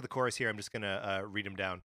lyrics of the chorus here. I'm just gonna read them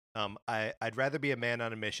down. I'd rather be a man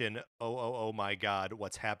on a mission. Oh my God,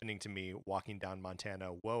 what's happening to me? Walking down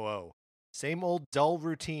Montana. Whoa. Same old dull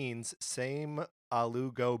routines. Same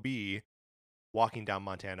alu go be. Walking down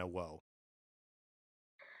Montana. Whoa.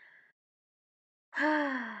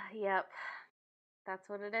 Yep, that's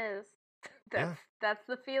what it is. That's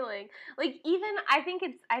the feeling. I think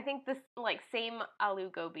this same alu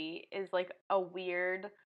gobi is a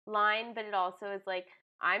weird line, but it also is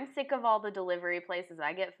I'm sick of all the delivery places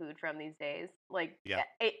I get food from these days.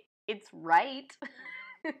 It's right.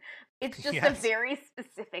 It's just a very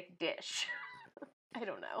specific dish. I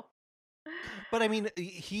don't know. But I mean,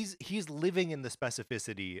 he's living in the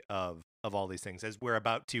specificity of all these things, as we're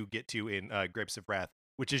about to get to in Grapes of Wrath,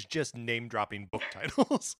 which is just name dropping book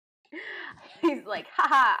titles. He's like,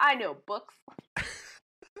 haha, I know books.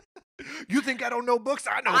 You think I don't know books?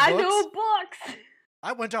 I know books.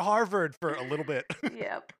 I went to Harvard for a little bit.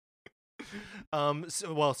 Yep.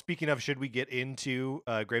 Well, speaking of, should we get into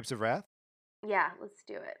Grapes of Wrath? Yeah, let's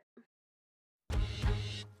do it.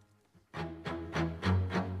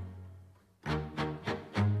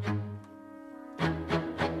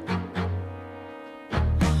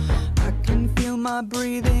 I can feel my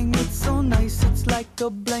breathing, it's so nice, it's like a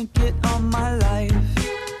blanket on my life.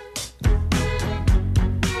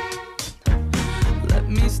 Let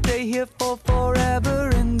me stay here for forever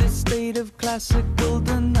in this state of classical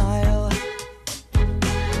denial.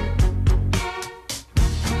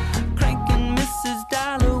 Cranking Mrs.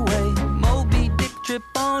 Dalloway, Moby Dick trip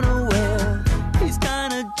on a whale. He's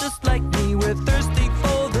kinda just like me, we're thirsty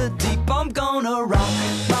for the deep. I'm gonna rock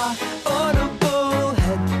my audible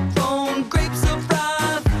headphone, grapes of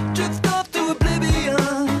wrath, drift off to oblivion.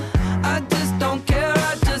 I just don't care,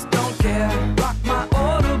 I just don't care. Rock my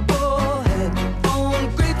audible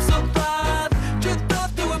headphone, grapes of wrath, drift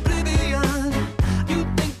off to oblivion. You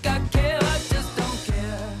think I care, I just don't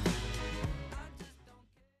care.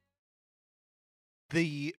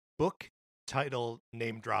 The book title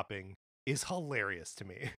name dropping is hilarious to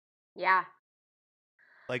me. Yeah.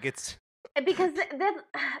 Like, it's Because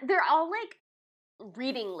they're all like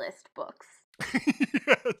reading list books.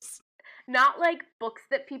 yes. Not like books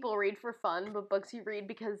that people read for fun, but books you read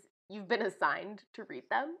because you've been assigned to read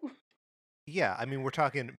them. Yeah, I mean, we're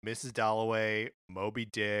talking Mrs. Dalloway, Moby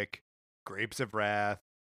Dick, Grapes of Wrath.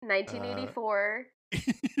 1984.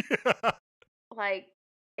 Yeah. Like,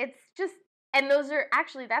 it's just, and those are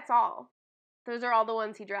actually, that's all. Those are all the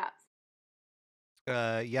ones he drops.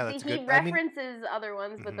 Yeah, that's He good. references other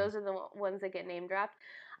ones, but Mhm. those are the ones that get name dropped.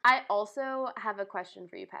 I also have a question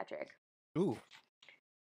for you, Patrick. Ooh.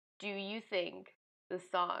 Do you think the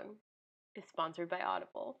song is sponsored by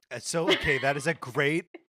Audible? Okay, that is a great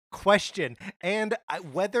question. And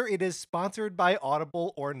whether it is sponsored by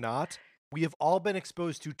Audible or not, we have all been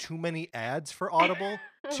exposed to too many ads for Audible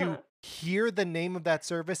to hear the name of that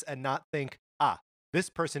service and not think, this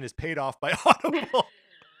person is paid off by Audible.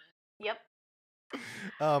 Yep.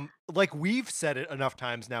 Like we've said it enough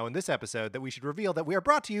times now in this episode that we should reveal that we are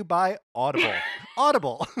brought to you by Audible.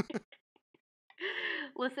 Audible.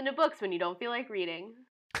 Listen to books when you don't feel like reading.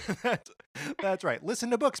 That's right. Listen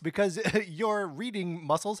to books because your reading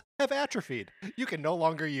muscles have atrophied. You can no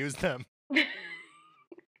longer use them.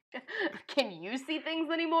 Can you see things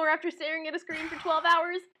anymore after staring at a screen for 12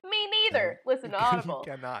 hours? Me neither. Listen to Audible.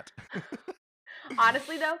 You cannot.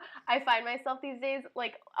 Honestly, though, I find myself these days,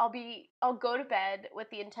 like, I'll go to bed with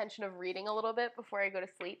the intention of reading a little bit before I go to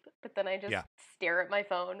sleep, but then I just stare at my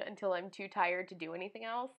phone until I'm too tired to do anything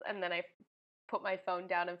else, and then I put my phone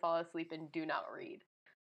down and fall asleep and do not read.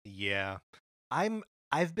 Yeah.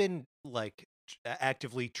 I've been, like,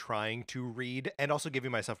 actively trying to read and also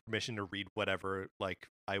giving myself permission to read whatever, like,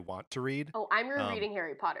 I want to read. Oh, I'm rereading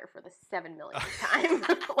Harry Potter for the 7 millionth time.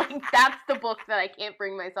 Like, that's the book that I can't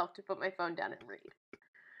bring myself to put my phone down and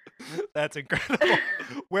read. That's incredible.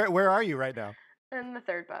 Where are you right now? In the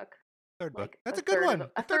third book. Third book. Like, That's a good one.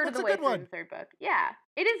 A third of the way through the third book. Yeah,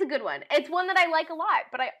 it is a good one. It's one that I like a lot,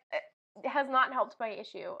 but it has not helped my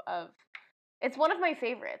issue of. It's one of my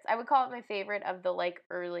favorites. I would call it my favorite of the like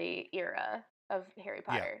early era of Harry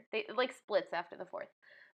Potter. Yeah. It like splits after the fourth,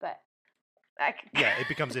 but yeah, it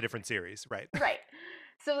becomes a different series, right? Right.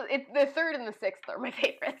 So the third and the sixth are my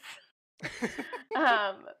favorites.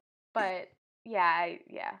 But yeah.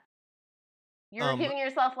 You're giving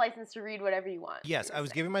yourself license to read whatever you want. Yes, I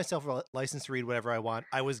was giving myself a license to read whatever I want.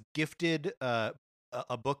 I was gifted a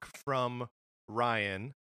book from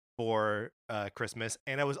Ryan for Christmas,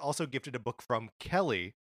 and I was also gifted a book from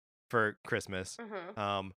Kelly for Christmas.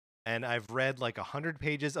 Mm-hmm. And I've read like 100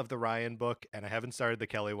 pages of the Ryan book, and I haven't started the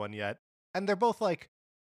Kelly one yet. And they're both like,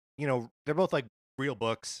 they're both like real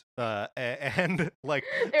books, and like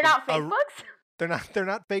they're not fake books. They're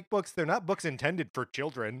not fake books. They're not books intended for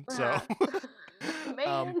children. So,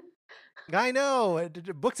 man, I know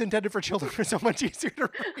books intended for children are so much easier to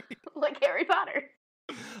read. Like Harry Potter.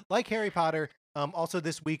 Like Harry Potter. Also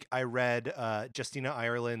this week I read Justina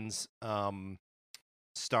Ireland's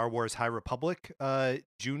Star Wars High Republic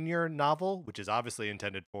junior novel, which is obviously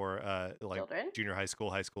intended for like children? Junior high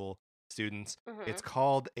school students. Mm-hmm. It's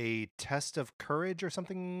called A Test of Courage or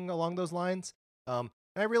something along those lines. And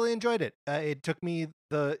I really enjoyed it. It took me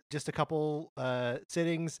just a couple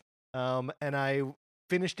sittings, and I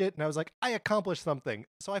finished it, and I was like, I accomplished something.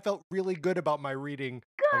 So I felt really good about my reading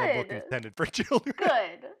of a book intended for children.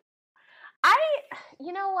 Good.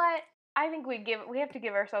 You know what? I think we have to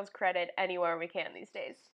give ourselves credit anywhere we can these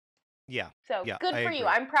days. Yeah. So yeah, good for you.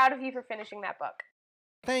 I'm proud of you for finishing that book.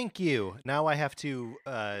 Thank you. Now I have to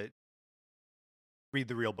read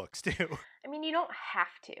the real books too. I mean, you don't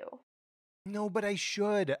have to. No, but I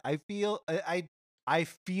should. I feel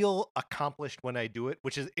accomplished when I do it,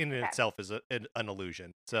 which is in Okay. itself is an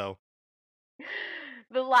illusion. So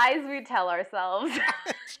The lies we tell ourselves.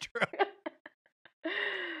 it's true.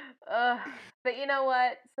 But you know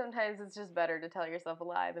what? Sometimes it's just better to tell yourself a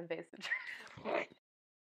lie than face the truth.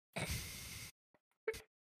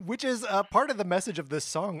 Which is part of the message of this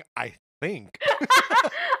song, I think.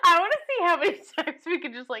 I want to see how many times we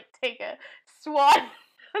can just like take a swan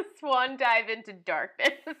dive into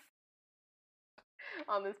darkness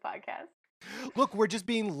on this podcast. Look, we're just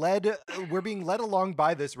being led. We're being led along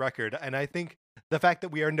by this record, and I think the fact that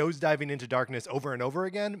we are nosediving into darkness over and over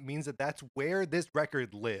again means that that's where this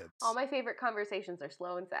record lives. All my favorite conversations are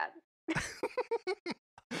slow and sad.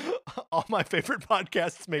 All my favorite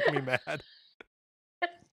podcasts make me mad.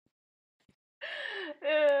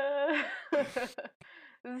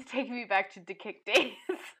 This is taking me back to DeKick days.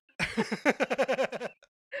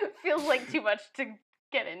 Feels like too much to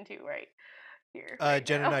get into right here.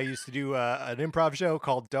 Jen and I used to do an improv show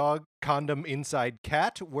called Dog Condom Inside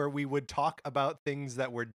Cat, where we would talk about things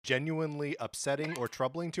that were genuinely upsetting or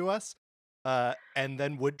troubling to us, and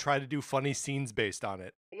then would try to do funny scenes based on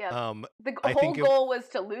it. Yeah. The whole goal was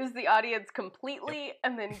to lose the audience completely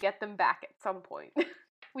and then get them back at some point.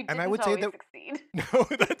 We didn't always succeed. No,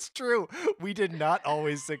 that's true. We did not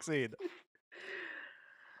always succeed.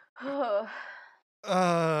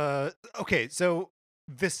 Okay, so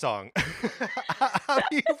this song. How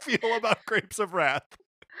do you feel about Grapes of Wrath?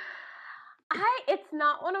 It's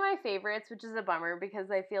not one of my favorites, which is a bummer because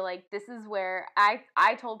I feel like this is where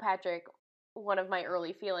I told Patrick one of my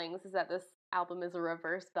early feelings is that this album is a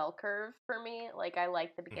reverse bell curve for me. Like I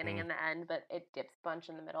like the beginning and the end, but it dips a bunch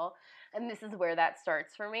in the middle. And this is where that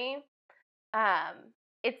starts for me.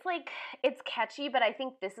 It's like it's catchy, but I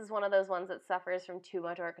think this is one of those ones that suffers from too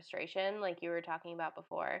much orchestration, like you were talking about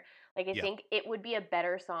before. Like I think it would be a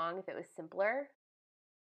better song if it was simpler.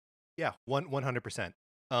 Yeah, 100%.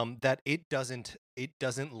 That it doesn't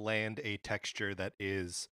land a texture that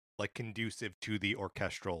is like conducive to the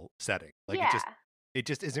orchestral setting. Like it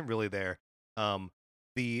just isn't really there.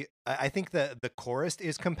 I think that the chorus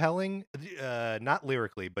is compelling, not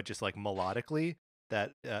lyrically, but just like melodically.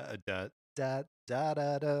 That da da da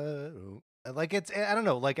da da. Like it's I don't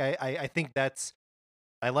know. Like I think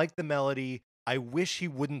I like the melody. I wish he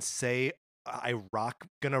wouldn't say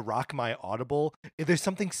gonna rock my Audible. There's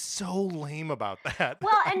something so lame about that.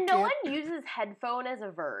 Well, and no one uses headphone as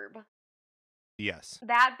a verb. Yes.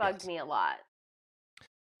 That bugged me a lot.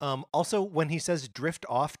 Also, when he says drift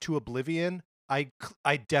off to oblivion, I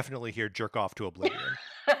definitely hear jerk off to oblivion.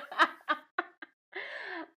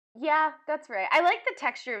 Yeah, that's right. I like the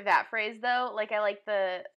texture of that phrase though. Like I like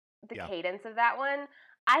the cadence of that one.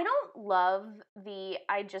 I don't love the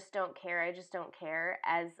I just don't care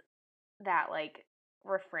as that like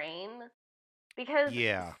refrain because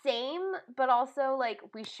same, but also like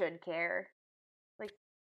we should care. Like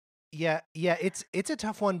it's a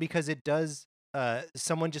tough one because it does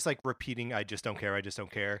someone just like repeating I just don't care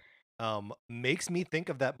makes me think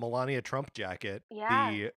of that Melania Trump jacket.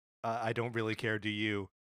 The I don't really care, do you?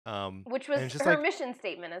 Which was her mission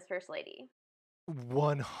statement as First Lady.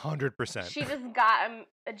 100%. She just got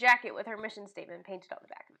a jacket with her mission statement painted on the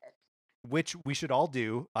back of it. Which we should all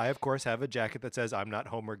do. I, of course, have a jacket that says, I'm not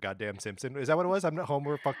Homer goddamn Simpson. Is that what it was? I'm not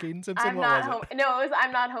Homer fucking Simpson? No, it was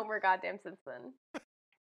I'm not Homer goddamn Simpson.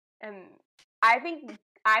 And I think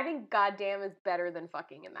goddamn is better than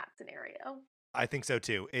fucking in that scenario. I think so,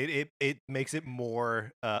 too. It makes it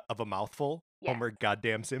more of a mouthful. Yes. Homer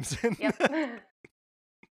goddamn Simpson. Yep.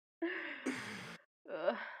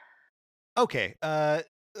 Okay.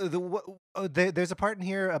 There's a part in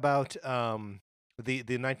here about the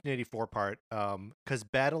 1984 part, because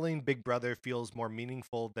battling Big Brother feels more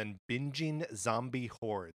meaningful than binging zombie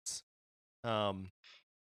hordes.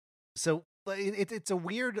 So it's a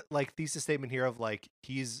weird like thesis statement here of like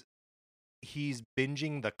he's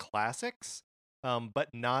binging the classics, but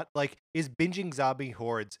not like is binging zombie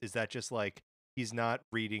hordes. Is that just like he's not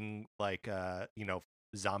reading like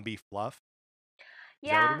zombie fluff?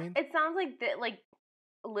 Yeah, it sounds like that. Like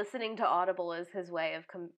listening to Audible is his way of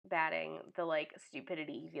combating the like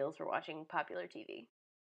stupidity he feels for watching popular TV,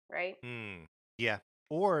 right? Yeah.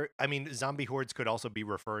 Or I mean, zombie hordes could also be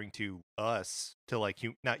referring to us, to like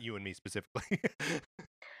not you and me specifically.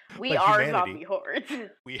 We are humanity. Zombie hordes.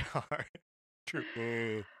 We are.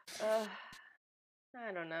 True.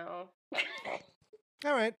 I don't know.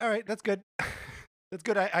 All right. That's good. That's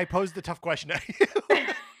good. I posed a tough question at you.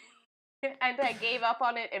 And I gave up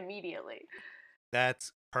on it immediately.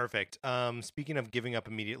 That's Perfect. Speaking of giving up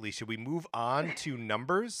immediately, should we move on to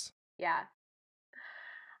Numbers? Yeah.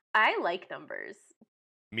 I like Numbers.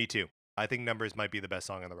 Me too. I think Numbers might be the best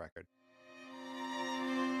song on the record.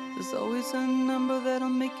 There's always a number that'll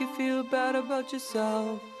make you feel bad about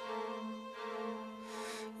yourself.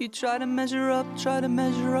 You try to measure up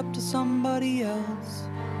to somebody else.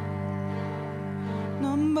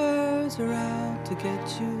 Numbers are out to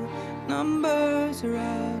get you. Numbers are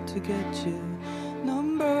out to get you.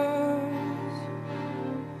 Numbers.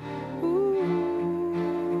 Ooh.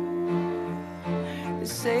 They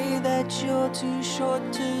say that you're too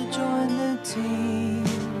short to join the team.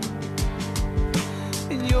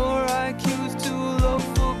 And your IQ's too low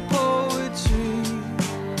for poetry.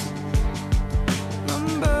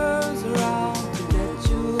 Numbers are out to get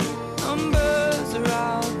you. Numbers are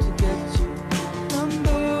out to get you.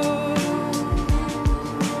 Numbers.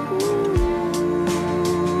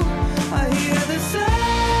 Ooh. I hear the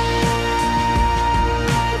sadness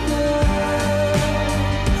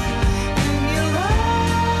in your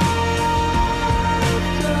laughter.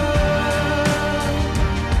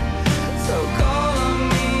 So call on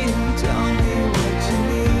me and tell me what you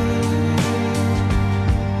need.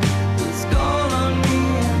 Just call on me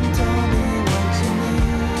and tell me what you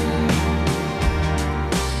need.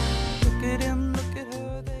 Look at him, look at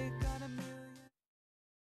her, they got a million.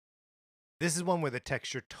 This is one where the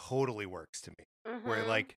texture totally works to me. Where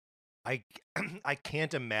like I I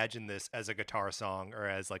can't imagine this as a guitar song or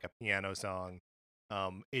as like a piano song.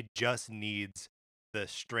 It just needs the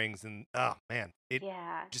strings and oh man, it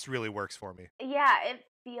Yeah. just really works for me. Yeah, it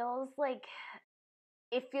feels like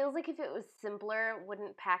if it was simpler, it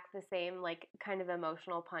wouldn't pack the same like kind of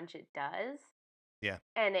emotional punch it does. Yeah.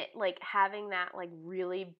 And it like having that like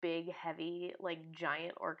really big, heavy, like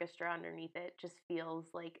giant orchestra underneath it just feels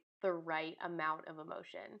like the right amount of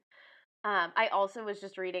emotion. I also was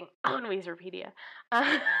just reading on Weezerpedia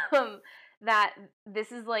that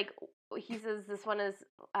this is like he says this one is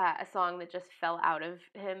a song that just fell out of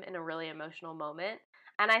him in a really emotional moment,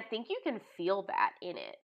 and I think you can feel that in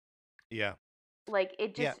it. Yeah. Like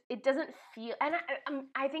it Yeah. just it doesn't feel, and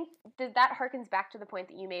I think that harkens back to the point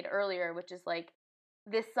that you made earlier, which is like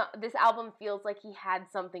this album feels like he had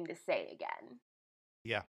something to say again.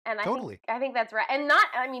 Yeah. And Totally. I think that's right. And not,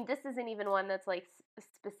 I mean, this isn't even one that's like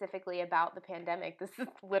specifically about the pandemic. This is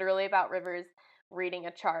literally about Rivers reading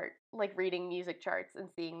a chart, like reading music charts and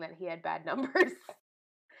seeing that he had bad numbers.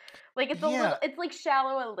 Like it's a Yeah. little, it's like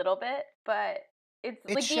shallow a little bit, but it's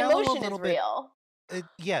like the shallow a emotion is little bit. real.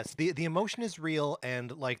 Yes, the emotion is real,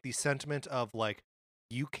 and like the sentiment of like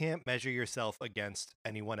you can't measure yourself against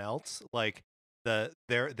anyone else. Like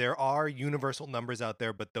there are universal numbers out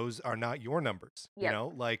there, but those are not your numbers. You Yep.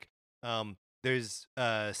 know, like there's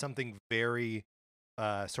something very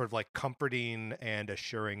sort of like comforting and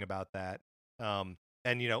assuring about that. And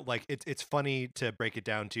you know, like it's funny to break it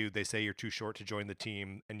down to they say you're too short to join the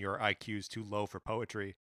team and your IQ's too low for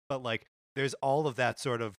poetry, but like there's all of that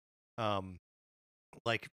sort of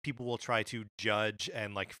like people will try to judge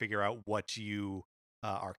and like figure out what you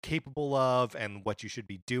are capable of and what you should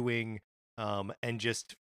be doing, and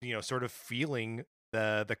just you know sort of feeling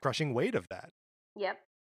the crushing weight of that. Yep.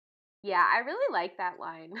 Yeah, I really like that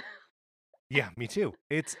line. Yeah, me too.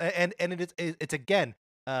 It's and it's again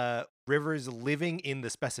Rivers living in the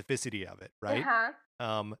specificity of it, right?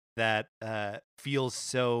 That feels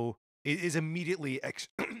so is immediately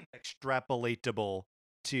extrapolatable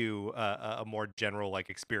to a more general like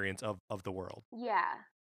experience of the world. Yeah.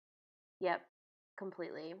 Yep.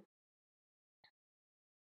 Completely.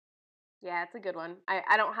 Yeah, it's a good one.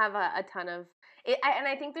 I don't have a ton of it, and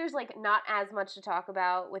I think there's like not as much to talk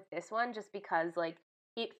about with this one, just because like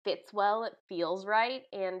it fits well, it feels right,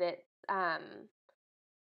 and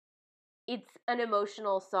it's an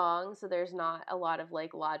emotional song, so there's not a lot of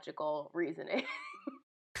like logical reasoning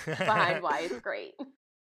behind why it's great.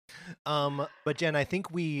 But Jen, I think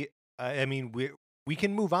I mean we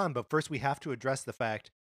can move on, but first we have to address the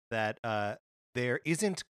fact that there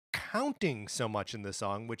isn't counting so much in this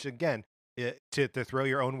song, which again, to throw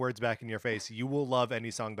your own words back in your face, you will love any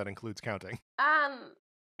song that includes counting.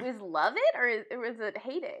 Is love it or was it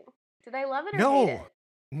hating? Did I love it or hate it?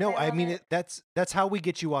 No, I mean that's how we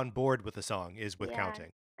get you on board with a song is with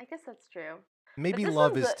counting. I guess that's true. Maybe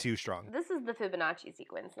love is too strong. This is the Fibonacci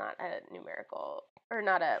sequence, not a numerical or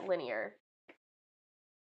not a linear.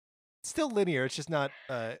 It's still linear. It's just not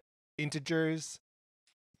integers.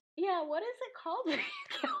 Yeah, what is it called when you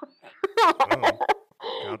count?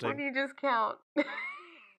 Counting. When you just count.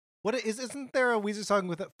 What isn't there a Weezer song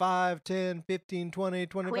with 5, 10, 15, 20,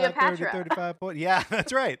 25, Cleopatra. 30, 35, 40? Yeah,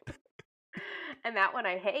 that's right. And that one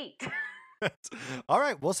I hate. All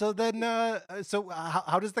right. Well, so then, how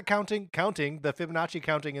does the the Fibonacci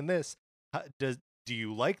counting in this, do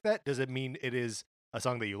you like that? Does it mean it is a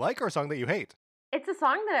song that you like or a song that you hate? It's a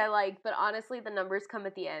song that I like, but honestly, the numbers come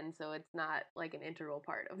at the end, so it's not like an integral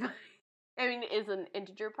part of my. I mean, it is an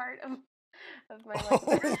integer part of my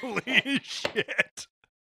life. Holy shit!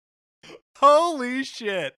 Holy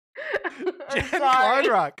shit! Jen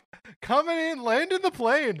Barnrock coming in, landing the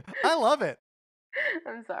plane. I love it.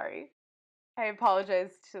 I'm sorry. I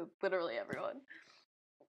apologize to literally everyone.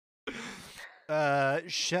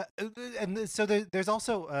 And so there's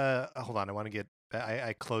also hold on, I want to get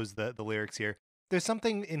I closed the lyrics here. There's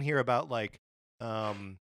something in here about like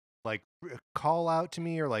call out to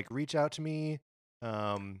me or like reach out to me.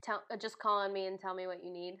 Just call on me and tell me what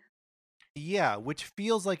you need. Yeah, which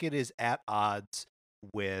feels like it is at odds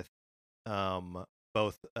with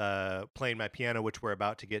both Playing My Piano, which we're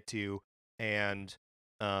about to get to, and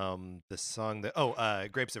the song that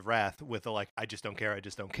Grapes of Wrath with the like I just don't care.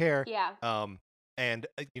 Yeah. And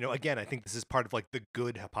again, I think this is part of like the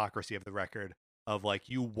good hypocrisy of the record of like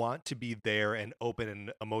you want to be there and open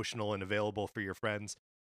and emotional and available for your friends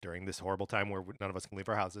during this horrible time where none of us can leave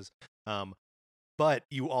our houses. But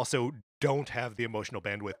you also don't have the emotional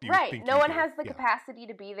bandwidth. Right. No one has the capacity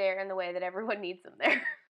to be there in the way that everyone needs them there.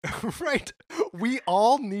 Right. We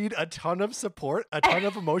all need a ton of support, a ton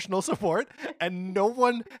of emotional support, and no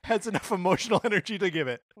one has enough emotional energy to give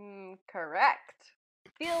it. Correct.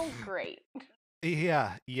 Feels great.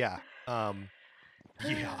 Yeah.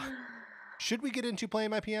 Should we get into Playing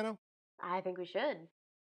My Piano? I think we should.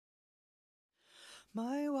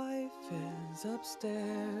 My wife is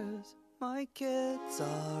upstairs, my kids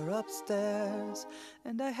are upstairs,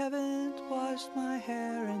 and I haven't washed my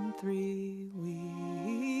hair in 3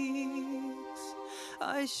 weeks.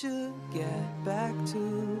 I should get back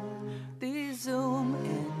to these Zoom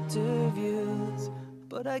interviews,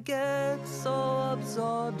 but I get so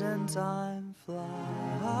absorbed and time flies.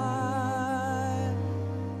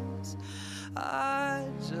 I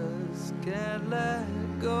just can't let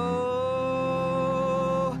go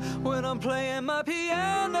when I'm playing my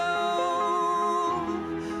piano.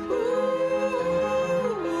 Ooh,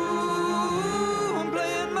 I'm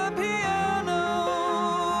playing my piano.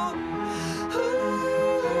 Ooh,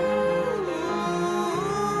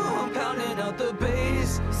 I'm pounding out the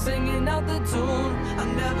bass, singing out the tune. I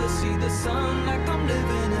never see the sun like I'm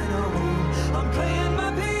living in a home. I'm playing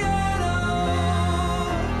my piano.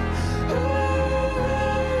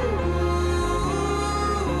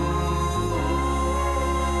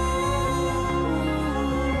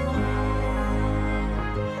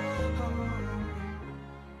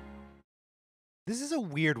 This is a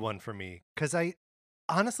weird one for me because I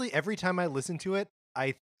honestly every time I listen to it,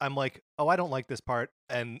 I'm like, oh, I don't like this part,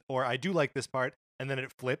 or I do like this part, and then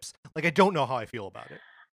it flips. Like I don't know how I feel about it.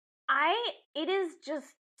 It is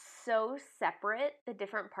just so separate, the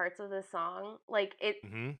different parts of the song. Like it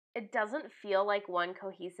doesn't feel like one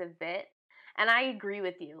cohesive bit. And I agree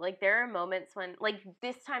with you. Like there are moments when, like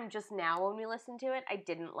this time just now when we listened to it, I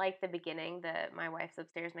didn't like the beginning, my wife's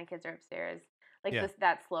upstairs, my kids are upstairs. Like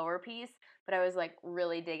that slower piece, but I was like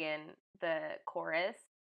really digging the chorus.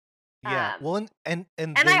 Yeah, well, and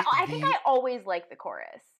I think I always like the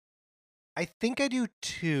chorus. I think I do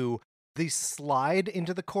too. They slide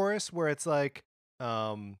into the chorus where it's like,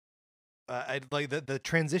 I like the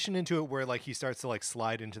transition into it where like he starts to like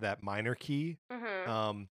slide into that minor key.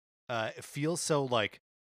 It feels so like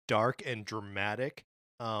dark and dramatic.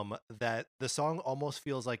 That the song almost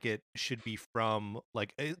feels like it should be from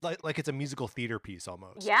like it's a musical theater piece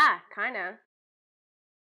almost. Yeah, kind of.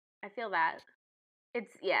 I feel that.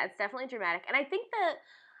 It's definitely dramatic. And I think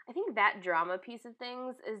that drama piece of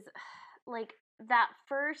things is like that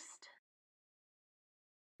first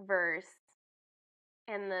verse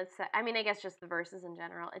and I guess just the verses in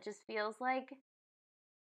general. It just feels like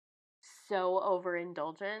so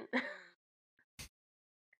overindulgent.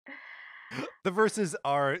 The verses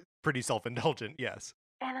are pretty self-indulgent, yes.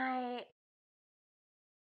 And I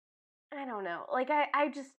don't know. Like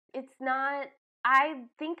it's not, I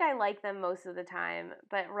think I like them most of the time,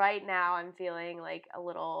 but right now I'm feeling like a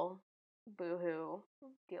little boo-hoo,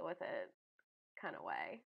 deal with it kind of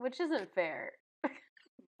way, which isn't fair.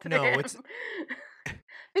 No, it's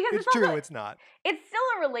because it's true, it's not. It's still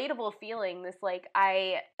a relatable feeling, this like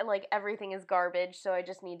everything is garbage, so I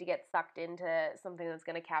just need to get sucked into something that's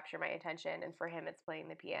going to capture my attention, and for him it's playing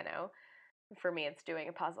the piano. For me it's doing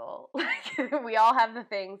a puzzle. Like we all have the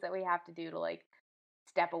things that we have to do to like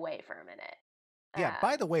step away for a minute. Yeah,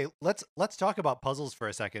 by the way, let's talk about puzzles for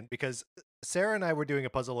a second, because Sarah and I were doing a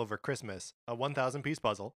puzzle over Christmas, a 1,000 piece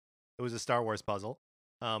puzzle. It was a Star Wars puzzle.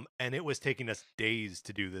 And it was taking us days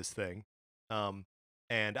to do this thing.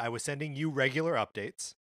 And I was sending you regular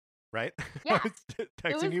updates, right? Yeah. I was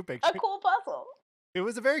texting you pictures. A cool puzzle. It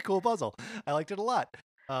was a very cool puzzle. I liked it a lot.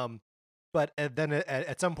 But then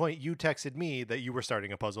at some point you texted me that you were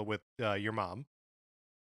starting a puzzle with your mom.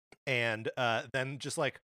 And then just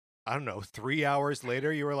like, I don't know, 3 hours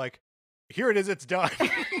later, you were like, here it is, it's done. I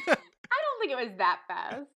don't think it was that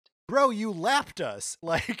fast. Bro, you lapped us.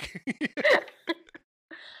 Like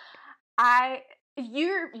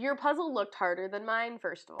your puzzle looked harder than mine,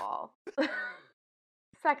 first of all.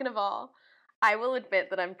 Second of all, I will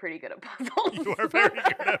admit that I'm pretty good at puzzles. You are very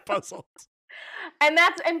good at puzzles. And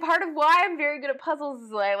part of why I'm very good at puzzles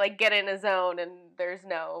is I like get in a zone and there's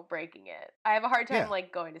no breaking it. I have a hard time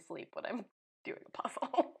like going to sleep when I'm doing a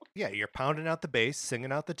puzzle. Yeah, you're pounding out the bass,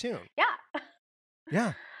 singing out the tune. Yeah.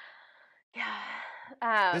 Yeah.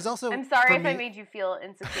 Yeah. There's also I'm sorry if I made you feel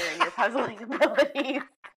insecure in your puzzling abilities.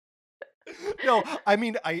 No, I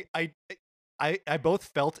mean I both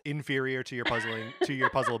felt inferior to your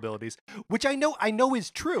puzzle abilities, which I know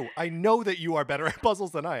is true. I know that you are better at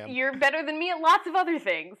puzzles than I am. You're better than me at lots of other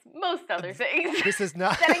things. Most other things. This is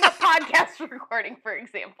not setting up podcast recording, for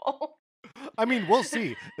example. I mean, we'll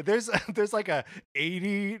see. There's like a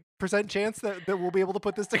 80% chance that we'll be able to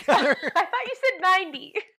put this together. I thought you said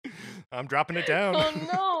 90. I'm dropping it down.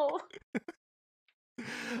 Oh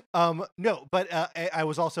no. No, but I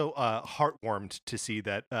was also heartwarmed to see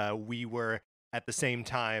that we were at the same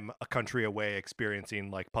time a country away experiencing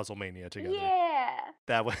like Puzzle Mania together. Yeah.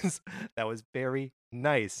 That was very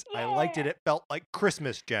nice. Yeah. I liked it. It felt like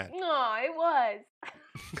Christmas, Jen. No, it was.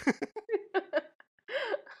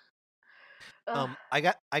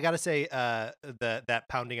 I gotta say, that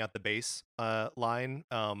pounding out the bass line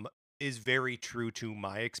is very true to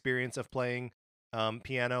my experience of playing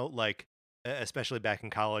piano. Like, especially back in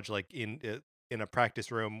college, like in a practice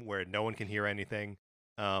room where no one can hear anything,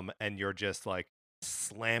 and you're just like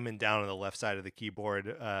slamming down on the left side of the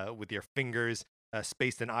keyboard with your fingers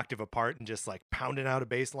spaced an octave apart and just like pounding out a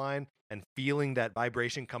bass line and feeling that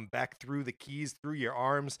vibration come back through the keys, through your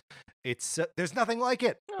arms. It's there's nothing like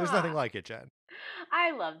it. There's nothing like it, Jen.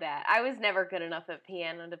 I love that. I was never good enough at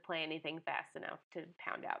piano to play anything fast enough to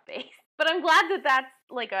pound out bass. But I'm glad that that's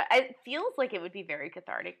like it feels like it would be very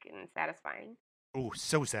cathartic and satisfying. Oh,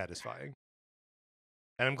 so satisfying.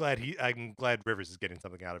 And I'm glad Rivers is getting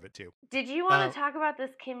something out of it too. Did you want to talk about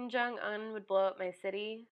this Kim Jong-un would blow up my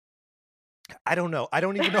city? I don't know. I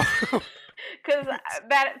don't even know. Because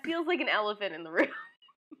that feels like an elephant in the room.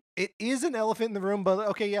 It is an elephant in the room, but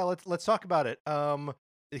okay, yeah, let's talk about it.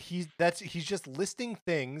 He's just listing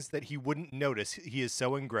things that he wouldn't notice. He is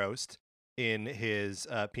so engrossed in his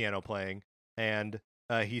piano playing, and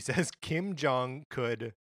he says Kim Jong-un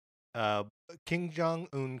could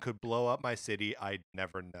blow up my city. I'd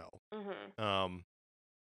never know. Mm-hmm.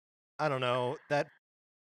 I don't know that.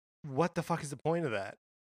 What the fuck is the point of that?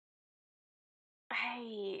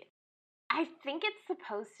 I think it's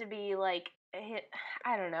supposed to be like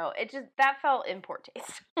I don't know. It just that felt in poor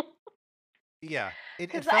taste. Yeah,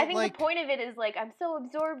 because I think the point of it is like I'm so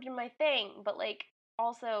absorbed in my thing, but like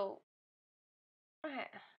also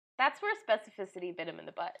that's where specificity bit him in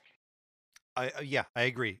the butt. Yeah, I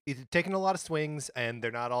agree. It's taking a lot of swings, and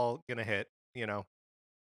they're not all gonna hit. You know,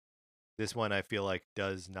 this one I feel like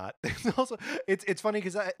does not. Also, it's funny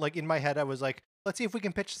because like in my head I was like, let's see if we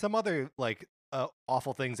can pitch some other like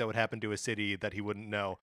awful things that would happen to a city that he wouldn't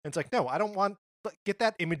know. And it's like, no, I don't want. Get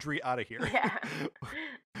that imagery out of here. Yeah.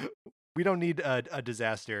 We don't need a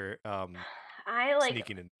disaster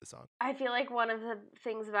sneaking into the song. I feel like one of the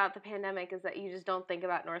things about the pandemic is that you just don't think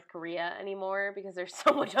about North Korea anymore because there's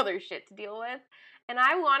so much other shit to deal with. And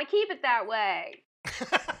I want to keep it that way.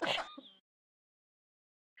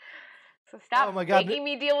 So stop making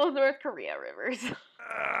me deal with North Korea, Rivers.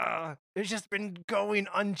 It's just been going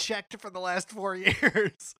unchecked for the last 4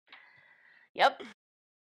 years. Yep.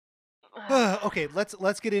 Okay,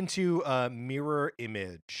 let's get into Mirror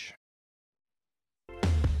Image.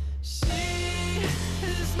 She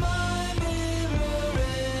is my mirror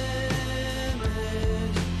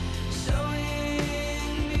image,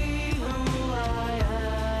 showing me who I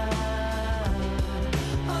am,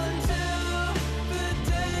 until the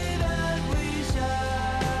day that we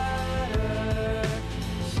shatter.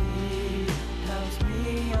 She helps me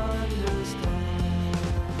understand.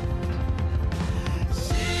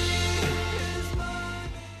 She is my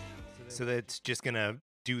mirror. So that's just gonna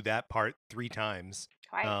do that part 3 times.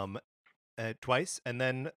 Twice, and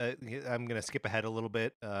then I'm gonna skip ahead a little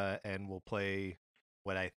bit, and we'll play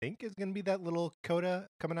what I think is gonna be that little coda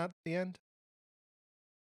coming out at the end.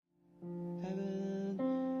 Heaven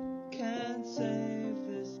can't save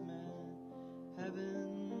this.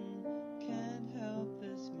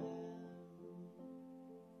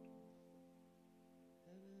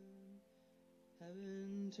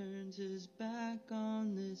 Heaven turns his back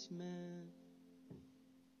on this man.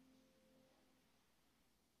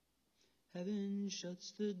 Heaven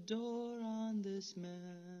shuts the door on this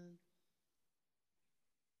man.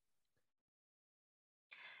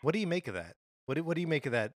 What do you make of that? What do you make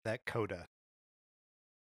of that coda?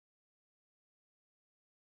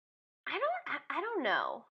 I don't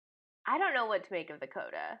know. I don't know what to make of the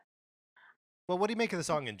coda. Well, what do you make of the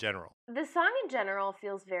song in general? The song in general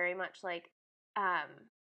feels very much like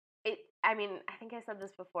it. I mean, I think I said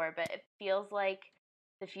this before, but it feels like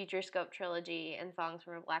the Future Scope trilogy and Songs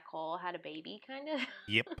from a Black Hole had a baby, kind of.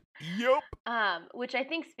 Yep. Which I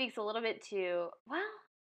think speaks a little bit to,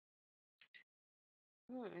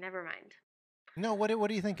 never mind. No, what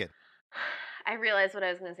are you thinking? I realized what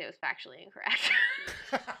I was going to say was factually incorrect.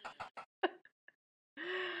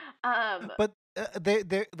 But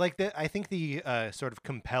I think the sort of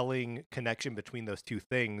compelling connection between those two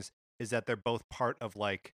things is that they're both part of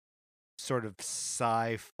like sort of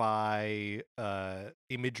sci-fi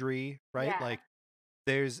imagery, right? Yeah. Like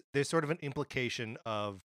there's sort of an implication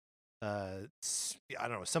of I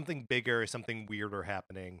don't know, something bigger, something weirder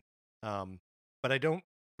happening. But I don't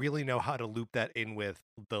really know how to loop that in with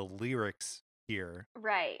the lyrics here.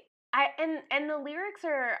 Right. And the lyrics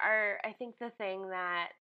are I think the thing that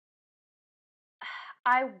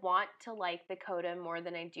I want to like the coda more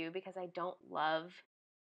than I do, because I don't love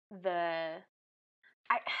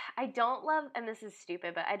I don't love, and this is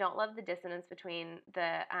stupid, but I don't love the dissonance between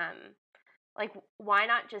the like, why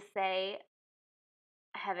not just say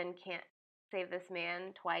heaven can't save this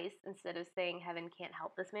man twice instead of saying heaven can't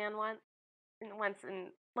help this man once, and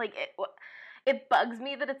like it bugs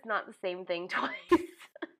me that it's not the same thing twice.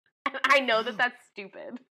 And I know that that's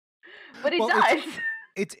stupid, but it does.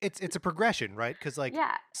 It's a progression, right? Because like,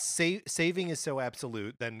 yeah, saving is so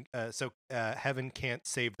absolute. Then heaven can't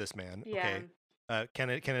save this man. Yeah. Okay. Can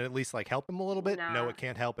it at least like help him a little bit? Nah. No, it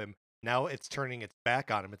can't help him. Now it's turning its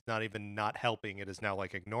back on him. It's not even not helping. It is now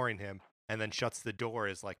like ignoring him, and then shuts the door,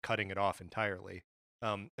 is like cutting it off entirely.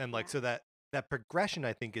 And like, so that progression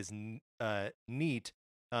I think is neat.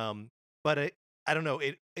 But I don't know.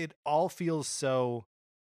 It all feels so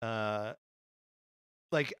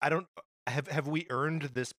like, I don't have we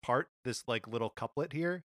earned this part, this like little couplet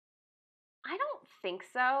here? I don't think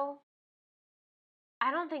so.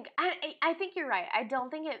 I think you're right. I don't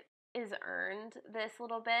think it is earned this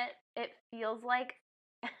little bit. It feels like,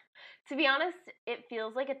 to be honest, it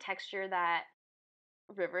feels like a texture that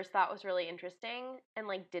Rivers thought was really interesting and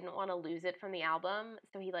like didn't want to lose it from the album,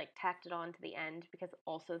 so he like tacked it on to the end, because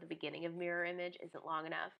also the beginning of Mirror Image isn't long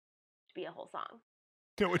enough to be a whole song.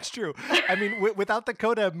 No, it's true. I mean, without the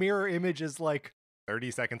coda, Mirror Image is like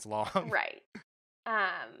 30 seconds long. Right.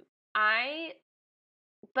 I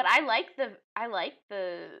like the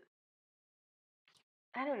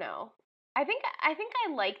I don't know. I think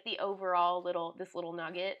I like the overall little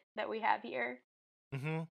nugget that we have here.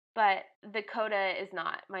 Mm-hmm. But the coda is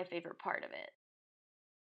not my favorite part of it.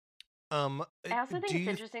 I also think it's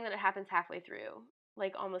interesting that it happens halfway through,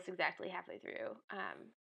 like almost exactly halfway through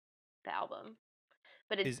the album.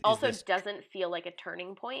 But it doesn't feel like a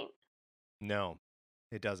turning point. No,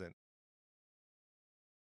 it doesn't.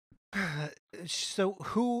 So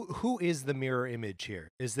who is the mirror image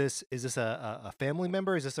here? Is this a family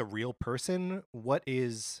member? Is this a real person? What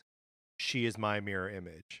is She Is My Mirror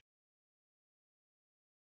Image?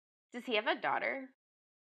 Does he have a daughter?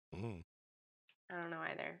 Mm. I don't know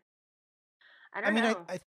either. I don't know.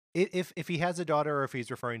 If he has a daughter, or if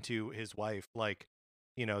he's referring to his wife, like,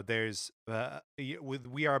 you know, there's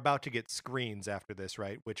we are about to get Screens after this,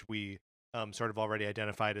 right? Which we sort of already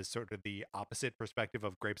identified as sort of the opposite perspective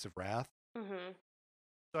of Grapes of Wrath. Mm-hmm.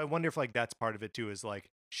 So I wonder if like that's part of it too, is like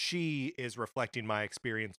she is reflecting my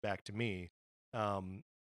experience back to me,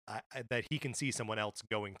 that he can see someone else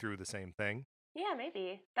going through the same thing. Yeah,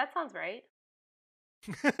 maybe. That sounds right.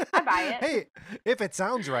 I buy it. Hey, if it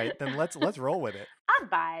sounds right, then let's roll with it. I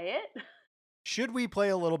buy it. Should we play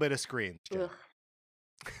a little bit of Screens, Jen?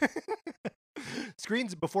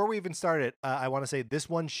 Screens, before we even start it, I want to say this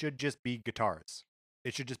one should just be guitars.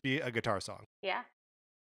 It should just be a guitar song. Yeah.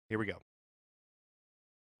 Here we go.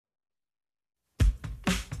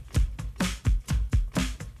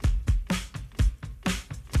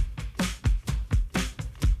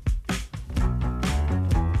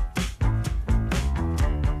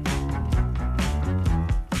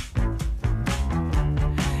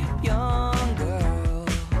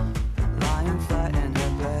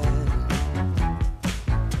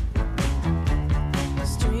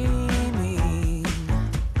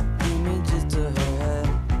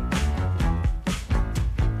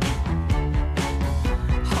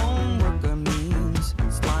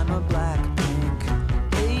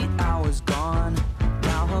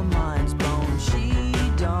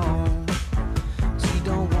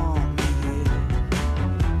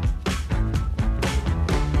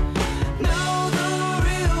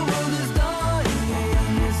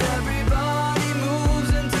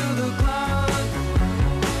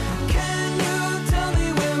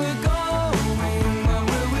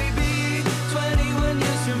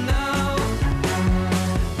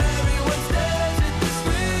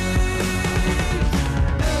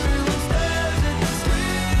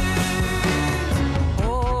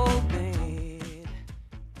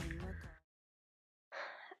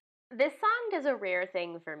 rare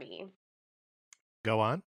thing for me. Go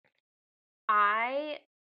on. I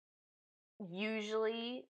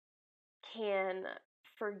usually can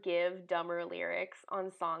forgive dumber lyrics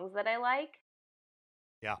on songs that I like.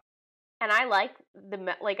 Yeah. And I like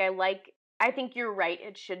I think you're right.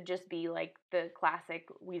 It should just be like the classic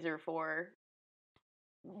Weezer 4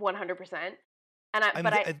 100%.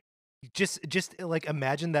 And just like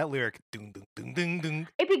imagine that lyric. Dun, dun, dun, dun, dun,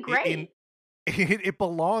 it'd be great. It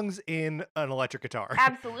belongs in an electric guitar.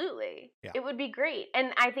 Absolutely. Yeah. It would be great.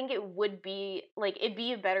 And I think it would be like it'd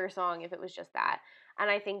be a better song if it was just that. And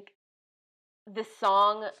I think the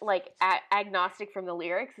song, like agnostic from the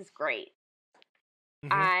lyrics, is great.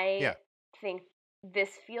 Mm-hmm. I think this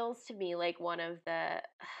feels to me like one of the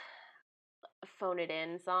phone it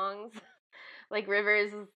in songs. Like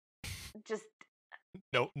Rivers just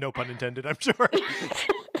no pun intended, I'm sure.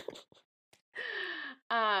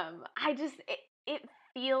 It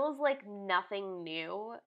feels like nothing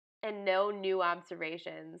new and no new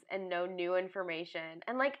observations and no new information.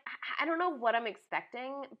 And like I don't know what I'm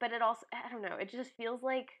expecting, but it also I don't know, it just feels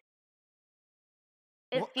like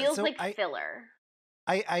filler.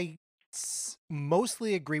 I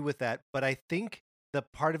mostly agree with that, but I think the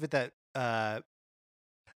part of it that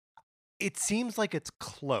it seems like it's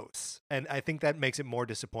close, and I think that makes it more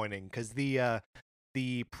disappointing because the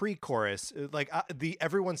pre-chorus, like the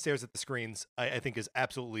everyone stares at the screens, I think is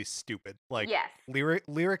absolutely stupid. Like yes.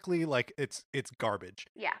 Lyrically, like it's garbage.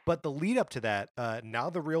 Yeah. But the lead up to that, now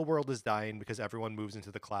the real world is dying because everyone moves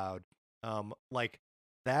into the cloud. Like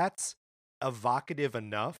that's evocative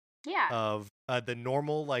enough. Yeah. Of the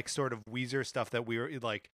normal like sort of Weezer stuff that we were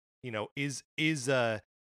like, you know, is the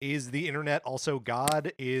internet also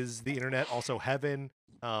God? Is the internet also heaven?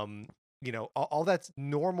 You know, all that's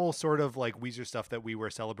normal sort of like Weezer stuff that we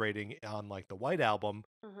were celebrating on like the White Album.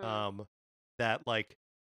 Mm-hmm. That like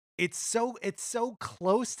it's so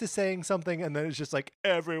close to saying something, and then it's just like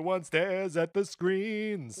everyone stares at the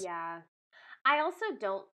screens. Yeah. I also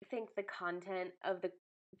don't think the content of the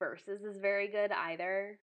verses is very good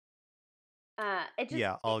either.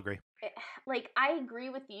 I'll agree. Like I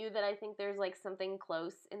agree with you that I think there's like something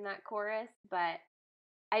close in that chorus, but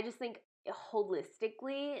I just think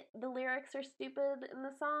holistically the lyrics are stupid in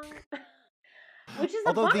the song. Which is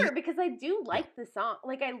a bummer because I do like the song.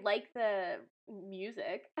 Like I like the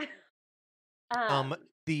music.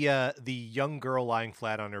 The young girl lying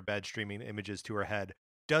flat on her bed streaming images to her head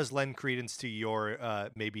does lend credence to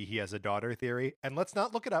your maybe he has a daughter theory, and let's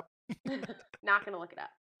not look it up. Not gonna look it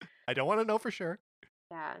up. I don't want to know for sure.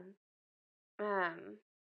 Yeah.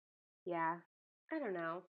 Yeah. I don't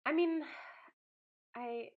know. I mean,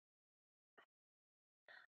 I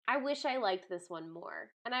wish I liked this one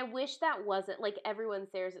more. And I wish that wasn't like everyone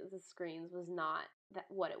stares at the screens was not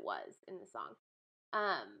what it was in the song.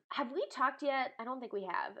 Have we talked yet? I don't think we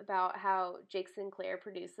have about how Jake Sinclair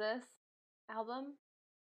produced this album.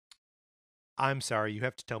 I'm sorry, you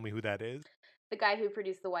have to tell me who that is. The guy who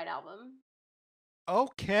produced the White Album.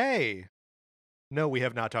 Okay. No, we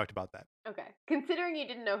have not talked about that. Okay. Considering you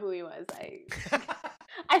didn't know who he was,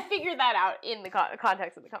 I figured that out in the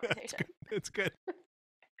context of the conversation. It's good.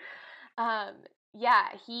 Yeah,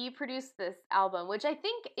 he produced this album, which I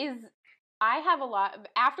think is, I have a lot of,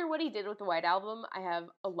 after what he did with the White Album, I have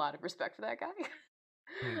a lot of respect for that guy.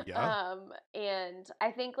 Yeah. And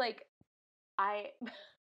I think like,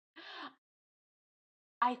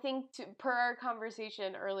 I think per our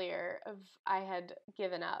conversation earlier I had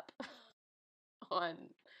given up on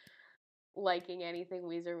liking anything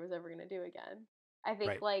Weezer was ever going to do again. I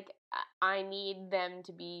think like I need them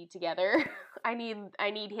to be together. I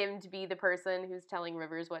need him to be the person who's telling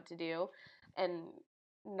Rivers what to do and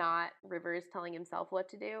not Rivers telling himself what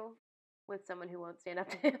to do with someone who won't stand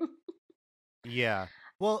up to him. Yeah.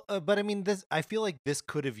 Well, but I mean I feel like this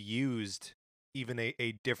could have used even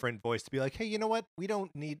a different voice to be like, hey, you know what? We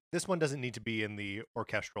don't need, this one doesn't need to be in the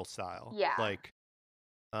orchestral style. Yeah. Like,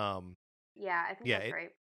 yeah, I think that's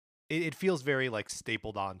right. It feels very like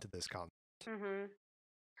stapled onto this concept. Mm-hmm.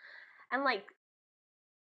 And like,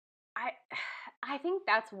 I think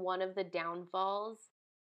that's one of the downfalls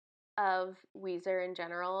of Weezer in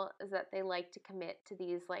general is that they like to commit to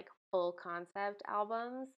these like full concept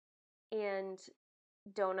albums and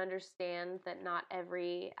don't understand that not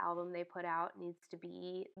every album they put out needs to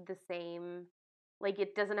be the same. Like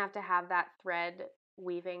it doesn't have to have that thread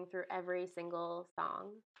weaving through every single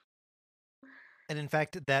song. And in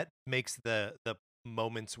fact, that makes the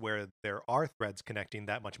moments where there are threads connecting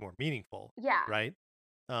that much more meaningful. Yeah. Right?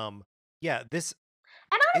 Yeah, this.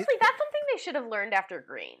 And honestly, that's something they should have learned after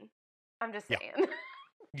Green. I'm just saying.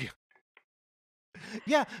 Yeah.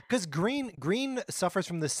 Yeah, because Green suffers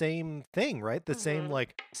from the same thing, right? The same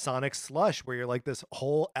like sonic slush where you're like this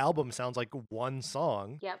whole album sounds like one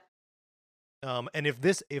song. Yep. And if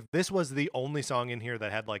this was the only song in here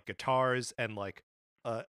that had like guitars and like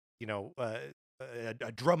a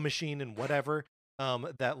drum machine and whatever,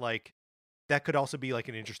 that could also be like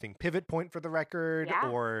an interesting pivot point for the record,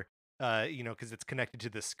 or because it's connected to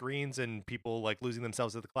the screens and people like losing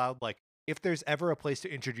themselves to the cloud. Like if there's ever a place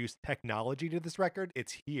to introduce technology to this record,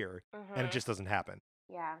 it's here, and it just doesn't happen.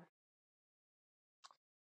 Yeah.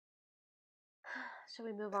 Shall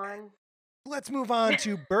we move on? Let's move on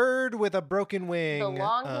to Bird with a Broken Wing. The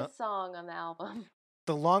longest song on the album.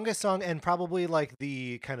 The longest song and probably like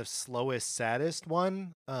the kind of slowest, saddest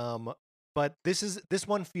one. But this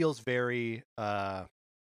one feels very high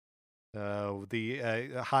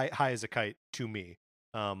as a kite to me.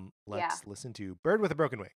 Let's listen to Bird with a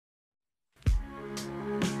Broken Wing.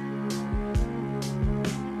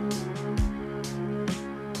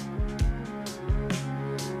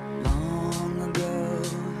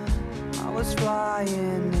 Was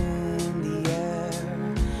flying in the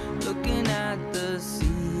air, looking at the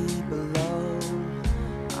sea below.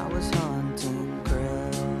 I was hunting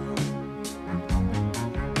krill,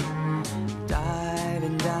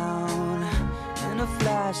 diving down in a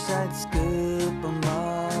flash I'd scoop 'em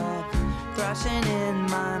up, crashing in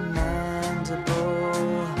my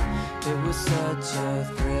mandible. It was such a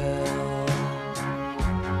thrill.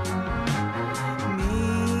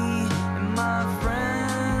 Me and my friends,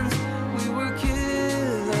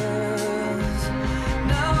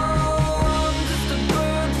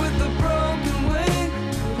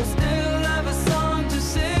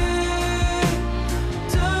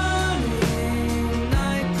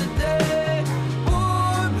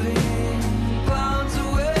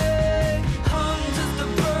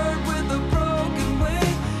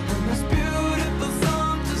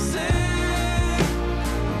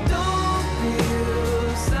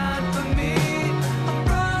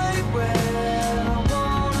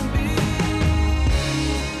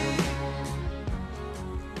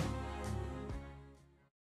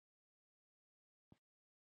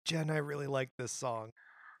 Jen, I really like this song.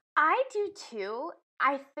 I do too.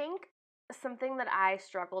 I think something that I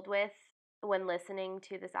struggled with when listening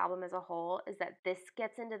to this album as a whole is that this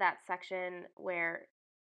gets into that section where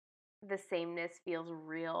the sameness feels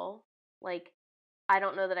real. Like, I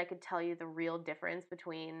don't know that I could tell you the real difference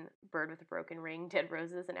between Bird with a Broken Wing, Dead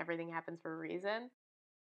Roses, and Everything Happens for a Reason.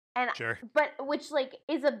 And sure. But which like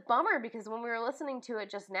is a bummer, because when we were listening to it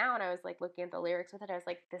just now and I was like looking at the lyrics with it, I was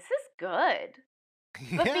like, this is good.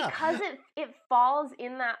 But because it falls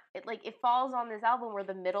in that, it falls on this album where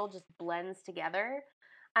the middle just blends together.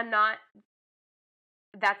 That's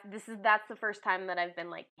the first time that I've been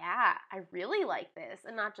like, yeah, I really like this,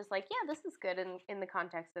 and not just like, yeah, this is good in the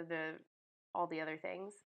context of all the other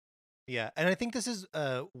things. Yeah, and I think this is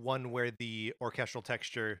one where the orchestral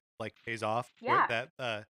texture like pays off. Yeah,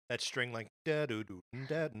 where that string like that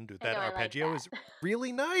arpeggio is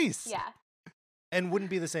really nice. Yeah. And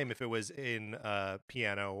wouldn't be the same if it was in a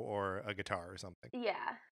piano or a guitar or something.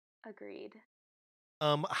 Yeah, agreed.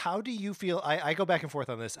 How do you feel? I go back and forth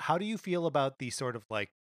on this. How do you feel about the sort of like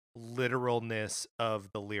literalness of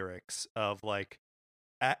the lyrics of like,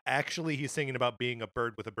 actually he's singing about being a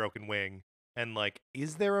bird with a broken wing, and like,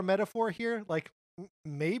 is there a metaphor here? Like,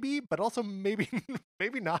 maybe, but also maybe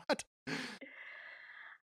not.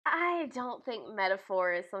 I don't think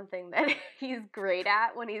metaphor is something that he's great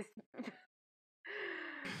at when he's...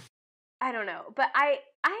 I don't know, but I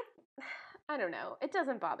don't know. It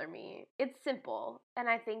doesn't bother me. It's simple, and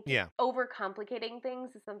I think overcomplicating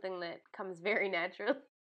things is something that comes very naturally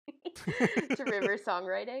to River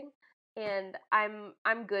songwriting, and I'm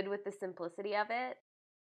good with the simplicity of it.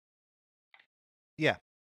 Yeah,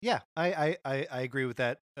 I agree with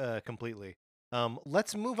that completely.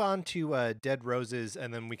 Let's move on to Dead Roses,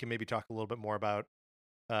 and then we can maybe talk a little bit more about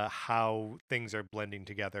how things are blending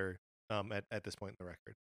together at this point in the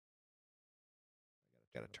record.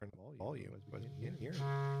 Gotta turn the volume as much as you can hear.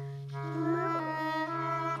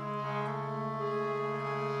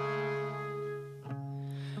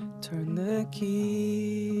 Turn the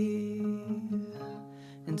key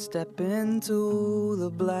and step into the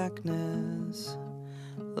blackness.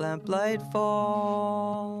 Lamplight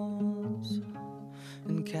falls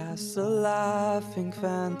and casts a laughing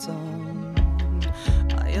phantom.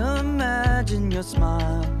 I imagine your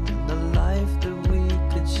smile and the life that we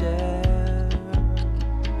could share.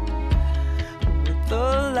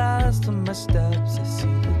 The last of my steps, I see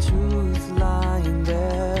the truth lying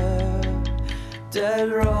there. Dead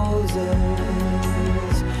roses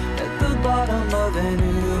at the bottom of an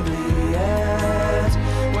oubliette.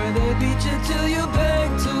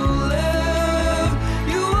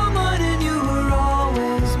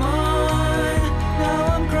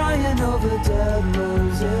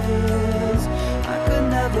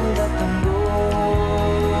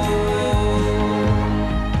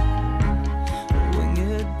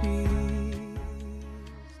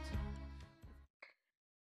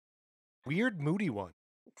 weird, moody one.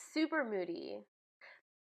 Super moody.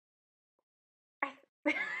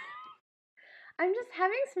 I'm just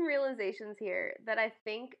having some realizations here that I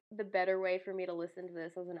think the better way for me to listen to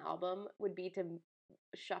this as an album would be to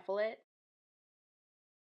shuffle it.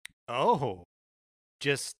 Oh,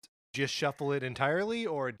 just shuffle it entirely,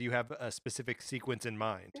 or do you have a specific sequence in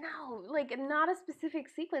mind? No, like not a specific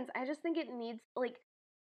sequence. I just think it needs like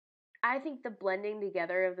I think the blending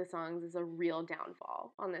together of the songs is a real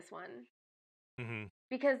downfall on this one. Mm-hmm.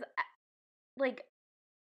 Because like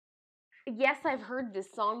yes, I've heard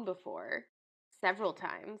this song before several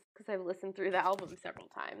times because I've listened through the album several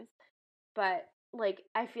times. But like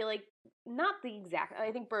I feel like not the exact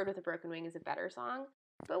I think Bird with a Broken Wing is a better song.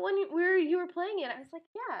 But when you were playing it, I was like,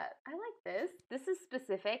 yeah, I like this. This is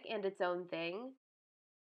specific and its own thing.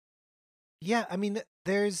 Yeah, I mean,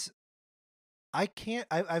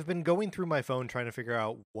 I've been going through my phone trying to figure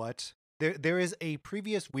out what there is a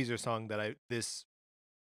previous Weezer song that this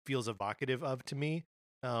feels evocative of to me.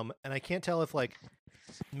 And I can't tell if like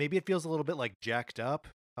maybe it feels a little bit like Jacked Up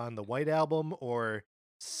on the White Album or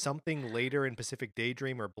something later in Pacific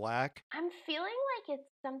Daydream or Black. I'm feeling like it's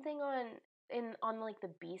something on like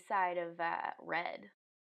the B-side of Red.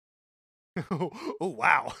 Oh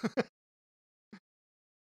wow.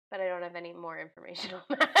 But I don't have any more information on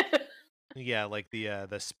that. Yeah, like the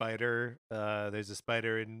spider. There's a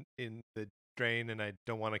spider in the drain, and I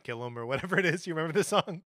don't want to kill him or whatever it is. You remember the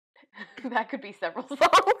song? That could be several songs.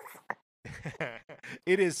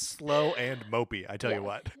 It is slow and mopey. I tell you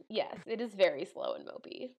what. Yes, it is very slow and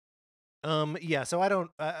mopey. Yeah. So I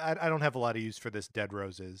don't have a lot of use for this Dead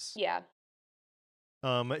Roses. Yeah.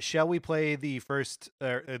 Shall we play the first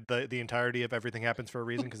the entirety of Everything Happens for a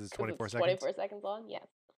Reason because it's 24 seconds? 24 seconds long. Yes.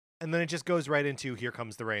 And then it just goes right into Here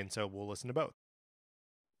Comes the Rain. So we'll listen to both.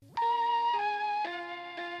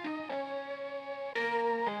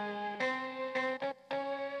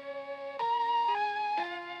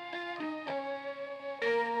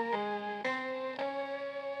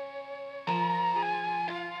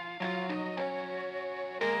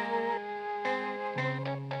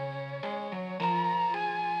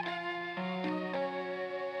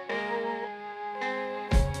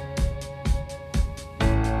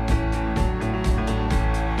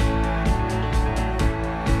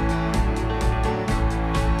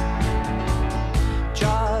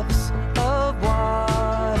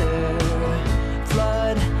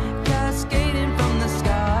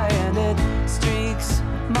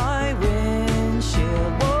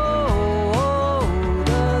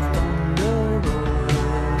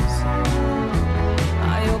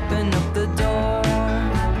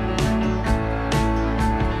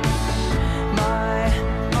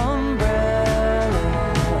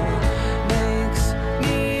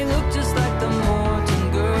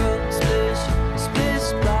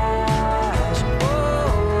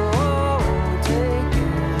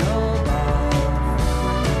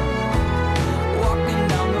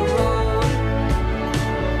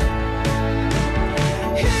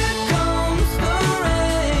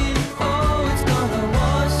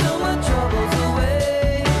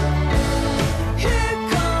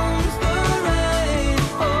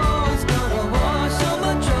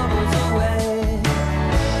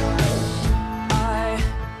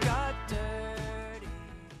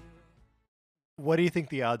 What do you think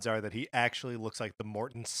the odds are that he actually looks like the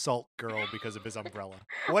Morton Salt girl because of his umbrella?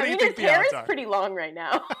 What do you think the odds are? His hair is pretty long right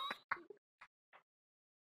now.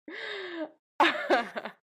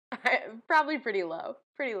 Probably pretty low.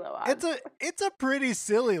 Pretty low odds. It's a pretty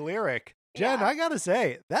silly lyric. Jen, yeah. I gotta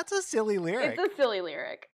say, that's a silly lyric. It's a silly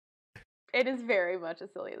lyric. It is very much a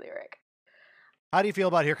silly lyric. How do you feel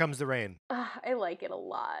about Here Comes the Rain? I like it a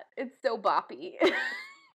lot. It's so boppy.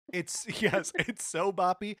 It's so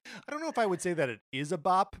boppy. I don't know if I would say that it is a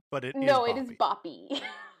bop, but it is boppy. No, it is boppy.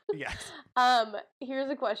 Yes. Here's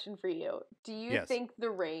a question for you. Do you think the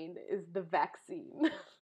rain is the vaccine?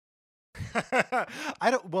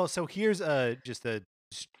 I don't. Well, so here's just a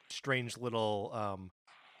strange little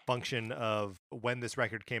function of when this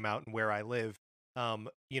record came out and where I live.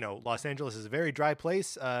 Los Angeles is a very dry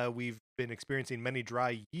place. We've been experiencing many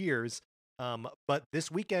dry years. But this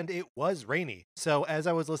weekend it was rainy. So as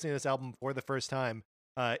I was listening to this album for the first time,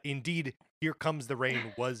 indeed, Here Comes the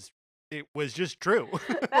Rain was just true.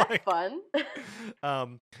 That's fun.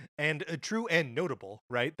 And true and notable,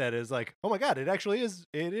 right? That is like, oh my God, it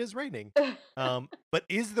is raining. But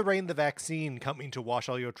is the rain the vaccine coming to wash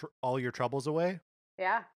all your troubles away?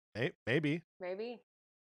 Yeah. Maybe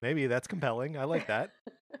that's compelling. I like that.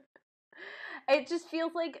 It just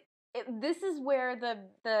feels like this is where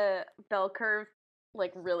the bell curve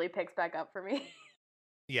like really picks back up for me.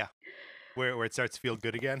 Yeah. where it starts to feel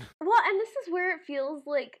good again. Well, and this is where it feels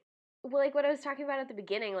like what I was talking about at the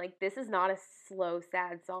beginning. Like, this is not a slow,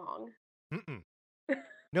 sad song. Mm-mm.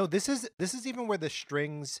 No, this is even where the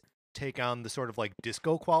strings take on the sort of like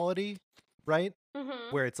disco quality, right?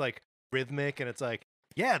 Mm-hmm. Where it's like rhythmic and it's like,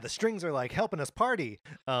 yeah, the strings are like helping us party,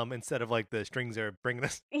 instead of like the strings are bringing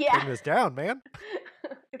us down, man.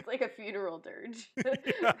 It's like a funeral dirge.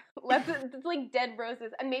 Yeah. It's like Dead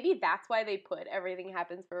Roses, and maybe that's why they put Everything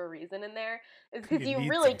Happens for a Reason in there, is because you need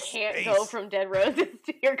really some can't go space. from Dead Roses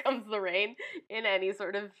to Here Comes the Rain in any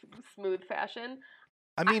sort of smooth fashion.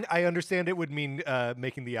 I mean, I understand it would mean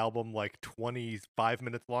making the album like 25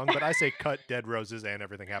 minutes long, but I say cut Dead Roses and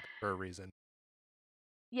Everything Happens for a Reason.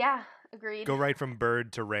 Yeah, agreed. Go right from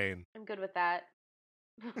Bird to Rain. I'm good with that.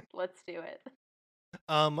 Let's do it.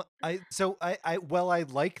 I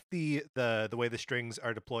like the way the strings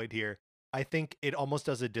are deployed here. I think it almost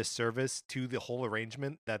does a disservice to the whole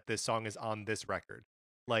arrangement that this song is on this record.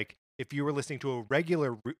 Like, if you were listening to a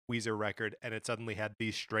regular Weezer record and it suddenly had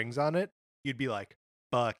these strings on it, you'd be like,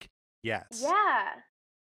 fuck yes.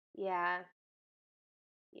 Yeah.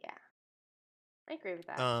 I agree with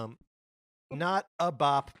that. Not a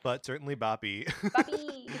bop, but certainly boppy.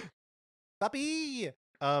 Boppy. Boppy.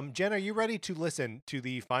 Jen, are you ready to listen to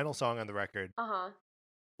the final song on the record? Uh-huh.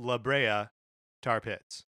 La Brea, Tar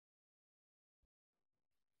Pits.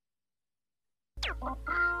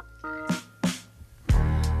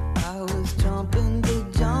 I was jumping the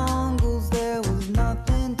jungles, there was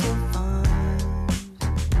nothing to find.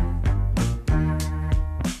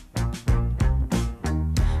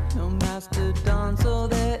 No mastodon, so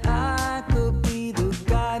that I could be the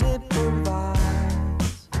guy that provides.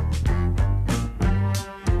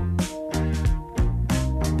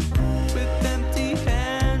 With empty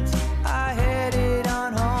hands, I headed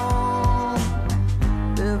on home.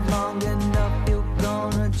 Live long enough, you're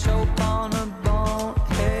gonna choke on a bone.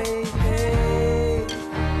 Hey, hey.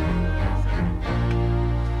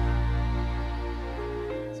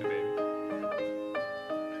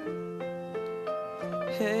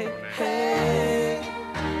 Hey, hey.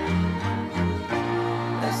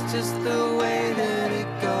 That's just the way that it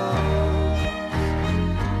goes.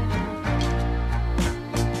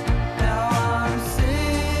 Now I'm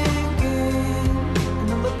sinking in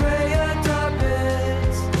the La Brea Tar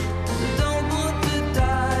Pits. I don't want to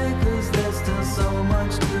die, 'cause there's still so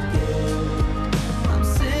much to give. I'm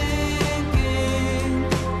sinking,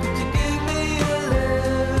 could you give me a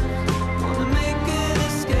lift? Wanna make an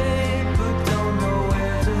escape, but don't know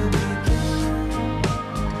where to begin.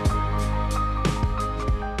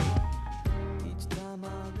 Each time I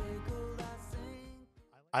wiggle, I sink.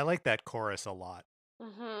 I like that chorus a lot.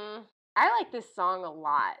 Mm-hmm. I like this song a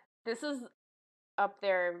lot. This is up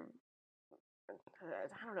there,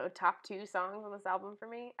 I don't know, top 2 songs on this album for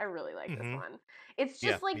me. I really like this Mhm. one. It's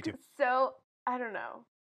Yeah, just me like too. so, I don't know,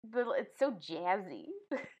 it's so jazzy.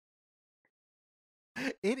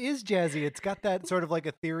 It is jazzy. It's got that sort of like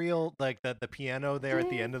ethereal, like the piano there at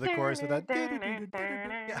the end of the chorus with that.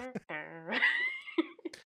 Yeah.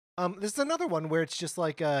 This is another one where it's just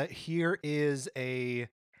like, here is a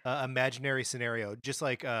imaginary scenario, just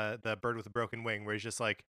like the Bird with a Broken Wing, where he's just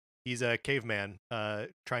like, he's a caveman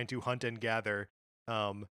trying to hunt and gather,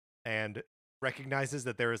 and recognizes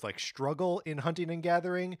that there is like struggle in hunting and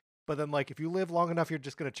gathering, but then like if you live long enough, you're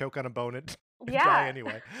just gonna choke on a bone and die Yeah.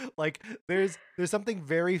 anyway. Like there's something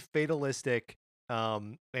very fatalistic,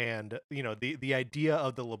 and you know the idea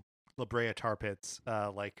of the La Brea Tar Pits,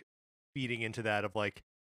 like feeding into that of like,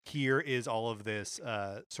 here is all of this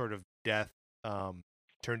sort of death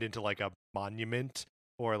turned into like a monument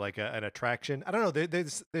or like an attraction. I don't know.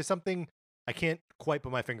 There's something, I can't quite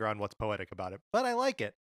put my finger on what's poetic about it, but I like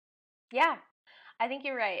it. Yeah, I think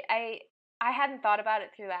you're right. I hadn't thought about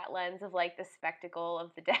it through that lens of like the spectacle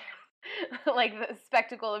of the death, like the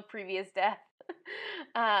spectacle of previous death.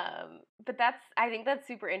 But I think that's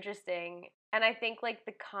super interesting, and I think like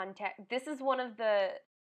the context. This is one of the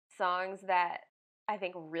songs that I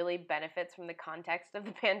think really benefits from the context of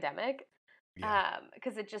the pandemic, Yeah.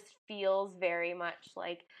 because it just feels very much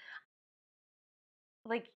like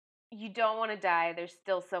you don't want to die. There's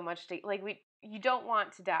still so much to like. You don't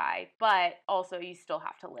want to die, but also you still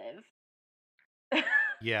have to live.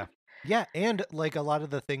 Yeah. Yeah, and like a lot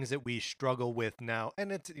of the things that we struggle with now,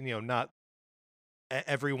 and it's, not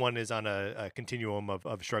everyone is on a continuum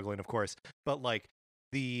of struggling, of course, but like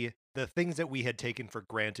the things that we had taken for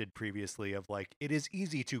granted previously, of like, it is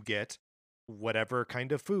easy to get whatever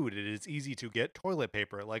kind of food, it is easy to get toilet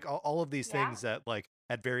paper, like all of these Yeah. things that like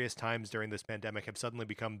at various times during this pandemic have suddenly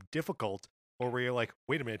become difficult, or where you're like,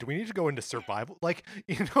 wait a minute, do we need to go into survival? Like,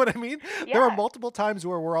 you know what I mean? Yeah. There are multiple times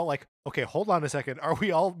where we're all like, okay, hold on a second. Are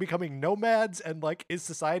we all becoming nomads? And like, is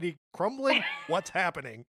society crumbling? What's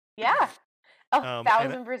happening? Yeah.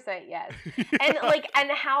 1,000% yes. And Yeah. like, and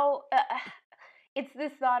how it's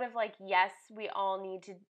this thought of like, yes, we all need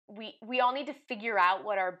to figure out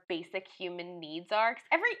what our basic human needs are. 'Cause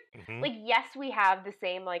Mhm. like, yes, we have the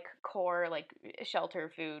same like core, like shelter,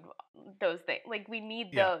 food, those things. Like we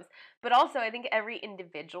need Yeah. those. But also I think every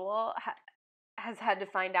individual has had to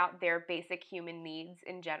find out their basic human needs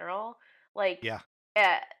in general. Like, Yeah.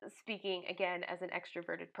 uh, speaking again as an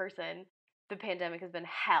extroverted person, the pandemic has been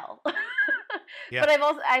hell. Yeah. But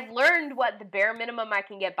I've learned what the bare minimum I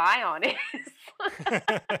can get by on is.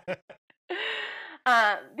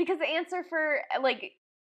 Because the answer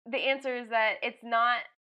is that it's not.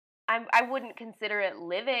 I wouldn't consider it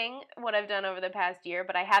living what I've done over the past year,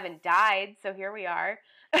 but I haven't died, so here we are.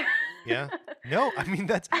 Yeah. No, I mean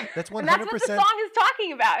that's And that's 100%. what the song is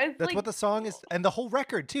talking about. It's That's like, what the song is, and the whole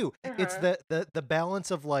record too. It's uh-huh. the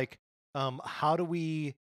balance of like, how do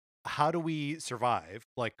we survive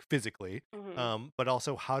like physically, Mhm. but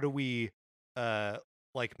also how do we uh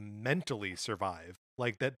like mentally survive?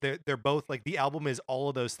 Like that they're both like the album is all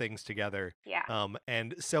of those things together. Yeah.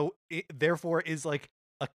 And so it therefore is like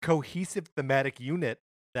a cohesive thematic unit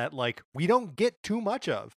that like we don't get too much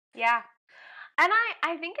of. Yeah. And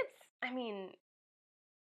I think I mean,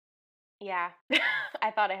 yeah.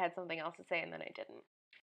 I thought I had something else to say and then I didn't.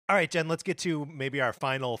 All right, Jen, let's get to maybe our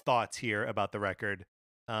final thoughts here about the record.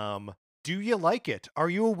 Do you like it? Are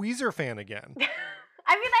you a Weezer fan again?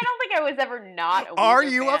 I mean, I don't think I was ever not a Weezer Are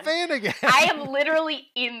you fan. a fan again? I am literally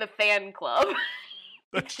in the fan club.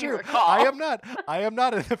 That's if you true. recall. I am not. I am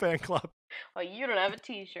not in the fan club. Well, you don't have a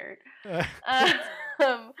T-shirt. Uh,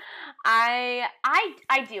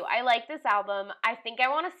 I do. I like this album. I think I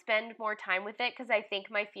want to spend more time with it because I think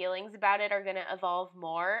my feelings about it are going to evolve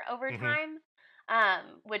more over Mhm. time.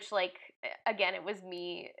 Which like again, it was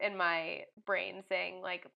me in my brain saying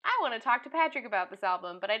like, I want to talk to Patrick about this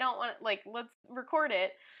album, but I don't want like let's record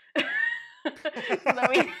it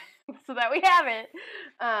so that we have it.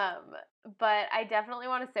 But I definitely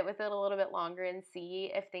want to sit with it a little bit longer and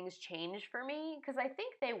see if things change for me because I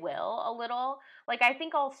think they will a little. Like I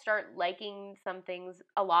think I'll start liking some things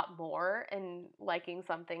a lot more and liking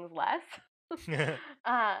some things less.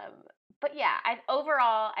 But yeah,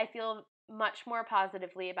 overall I feel much more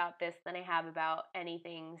positively about this than I have about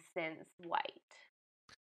anything since White.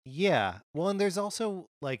 Yeah. Well, and there's also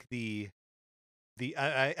like I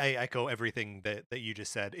echo everything that you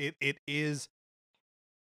just said. It is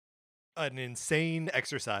an insane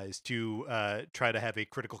exercise to try to have a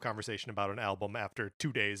critical conversation about an album after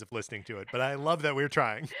 2 days of listening to it. But I love that we're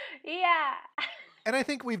trying. Yeah. And I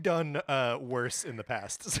think we've done worse in the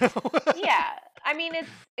past. So Yeah. I mean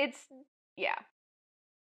it's yeah.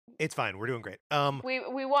 it's fine. We're doing great.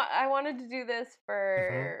 I wanted to do this Mhm.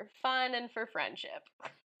 for fun and for friendship.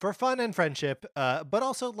 For fun and friendship, but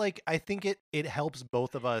also like I think it helps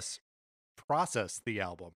both of us process the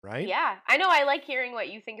album, right? Yeah. I know I like hearing what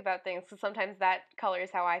you think about things, so sometimes that colors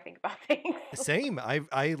how I think about things. Same.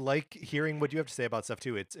 I like hearing what you have to say about stuff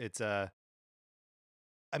too. It's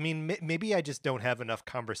I mean maybe I just don't have enough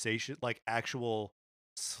conversation, like actual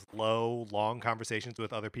slow long conversations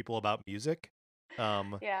with other people about music.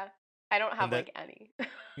 Yeah. I don't have And that like any.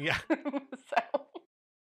 yeah. So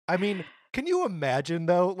I mean, can you imagine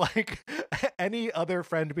though, like any other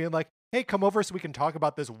friend being like, "Hey, come over so we can talk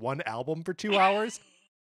about this one album for 2 hours?"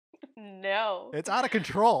 no. It's out of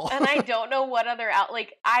control. And I don't know what other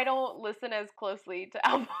like I don't listen as closely to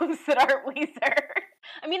albums that aren't Weezer.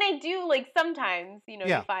 I mean, I do like sometimes, you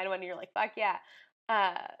Yeah. you find one and you're like, fuck yeah.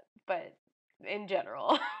 But in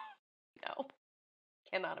general, no,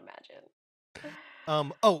 cannot imagine.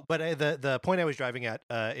 But the point I was driving at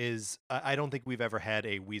is I don't think we've ever had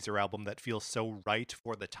a Weezer album that feels so right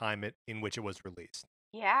for the time in which it was released.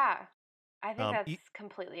 Yeah, I think Um, that's e-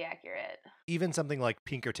 completely accurate. Even something like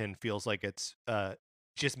Pinkerton feels like it's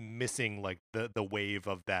just missing like the wave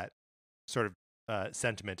of that sort of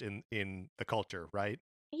sentiment in the culture, right?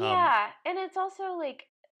 Um, Yeah, and it's also like,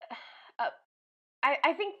 uh,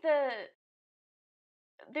 I think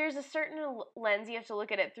there's a certain lens you have to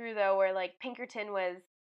look at it through though, where like Pinkerton was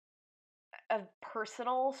a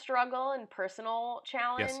personal struggle and personal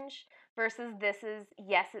yes. challenge versus this is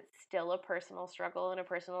yes it's still a personal struggle and a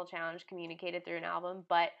personal challenge communicated through an album,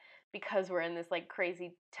 but because we're in this like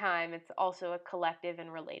crazy time it's also a collective and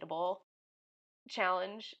relatable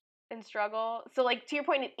challenge and struggle. So like to your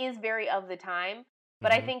point it is very of the time,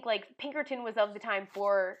 but I Hmm. think like Pinkerton was of the time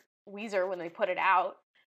for Weezer when they put it out.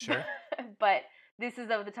 Sure. But this is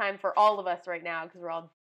of the time for all of us right now because we're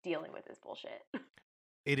all dealing with this bullshit.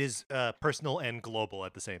 It is personal and global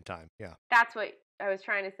at the same time. Yeah. That's what I was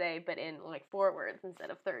trying to say, but in like 4 words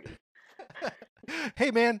instead of 30.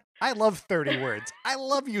 Hey, man, I love 30 words. I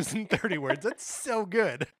love using 30 words. That's so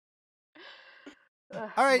good. All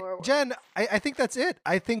right, Jen, I think that's it.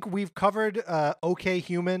 I think we've covered OK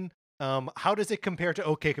Human. How does it compare to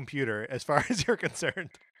OK Computer as far as you're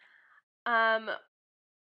concerned?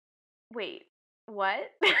 Wait, what?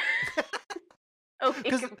 OK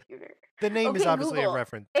Computer. The name is obviously Google. a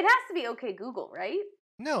reference. It has to be OK Google, right?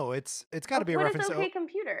 No, it's got to be a reference. What is OK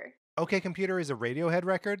Computer? OK Computer is a Radiohead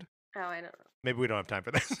record. Oh, I don't know. Maybe we don't have time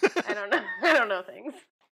for this. I don't know. I don't know things.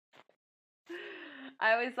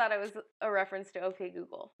 I always thought it was a reference to OK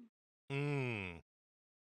Google.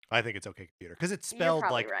 I think it's OK Computer because it's spelled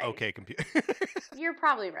like right. OK Computer. You're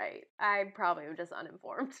probably right. I probably am just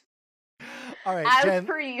uninformed. All right, as Jen,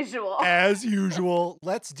 per usual. As usual,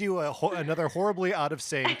 let's do another horribly out of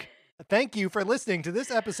sync. Thank you for listening to this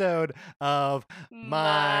episode of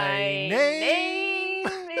My Name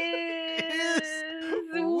is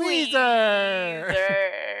Weezer.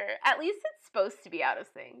 At least it's supposed to be out of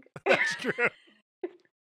sync. That's true.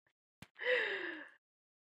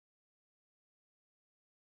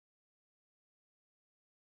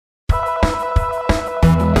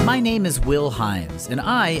 My name is Will Hines, and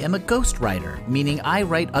I am a ghostwriter, meaning I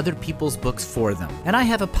write other people's books for them. And I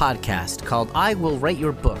have a podcast called I Will Write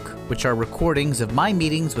Your Book, which are recordings of my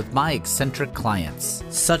meetings with my eccentric clients,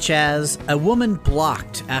 such as a woman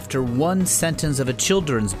blocked after one sentence of a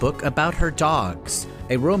children's book about her dogs,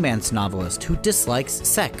 a romance novelist who dislikes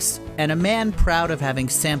sex, and a man proud of having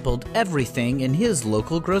sampled everything in his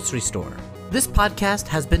local grocery store. This podcast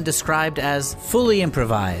has been described as fully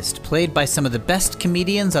improvised, played by some of the best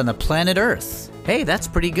comedians on the planet Earth. Hey, that's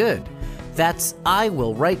pretty good. That's I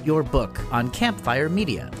Will Write Your Book on Campfire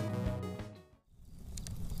Media.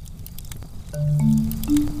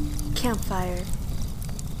 Campfire.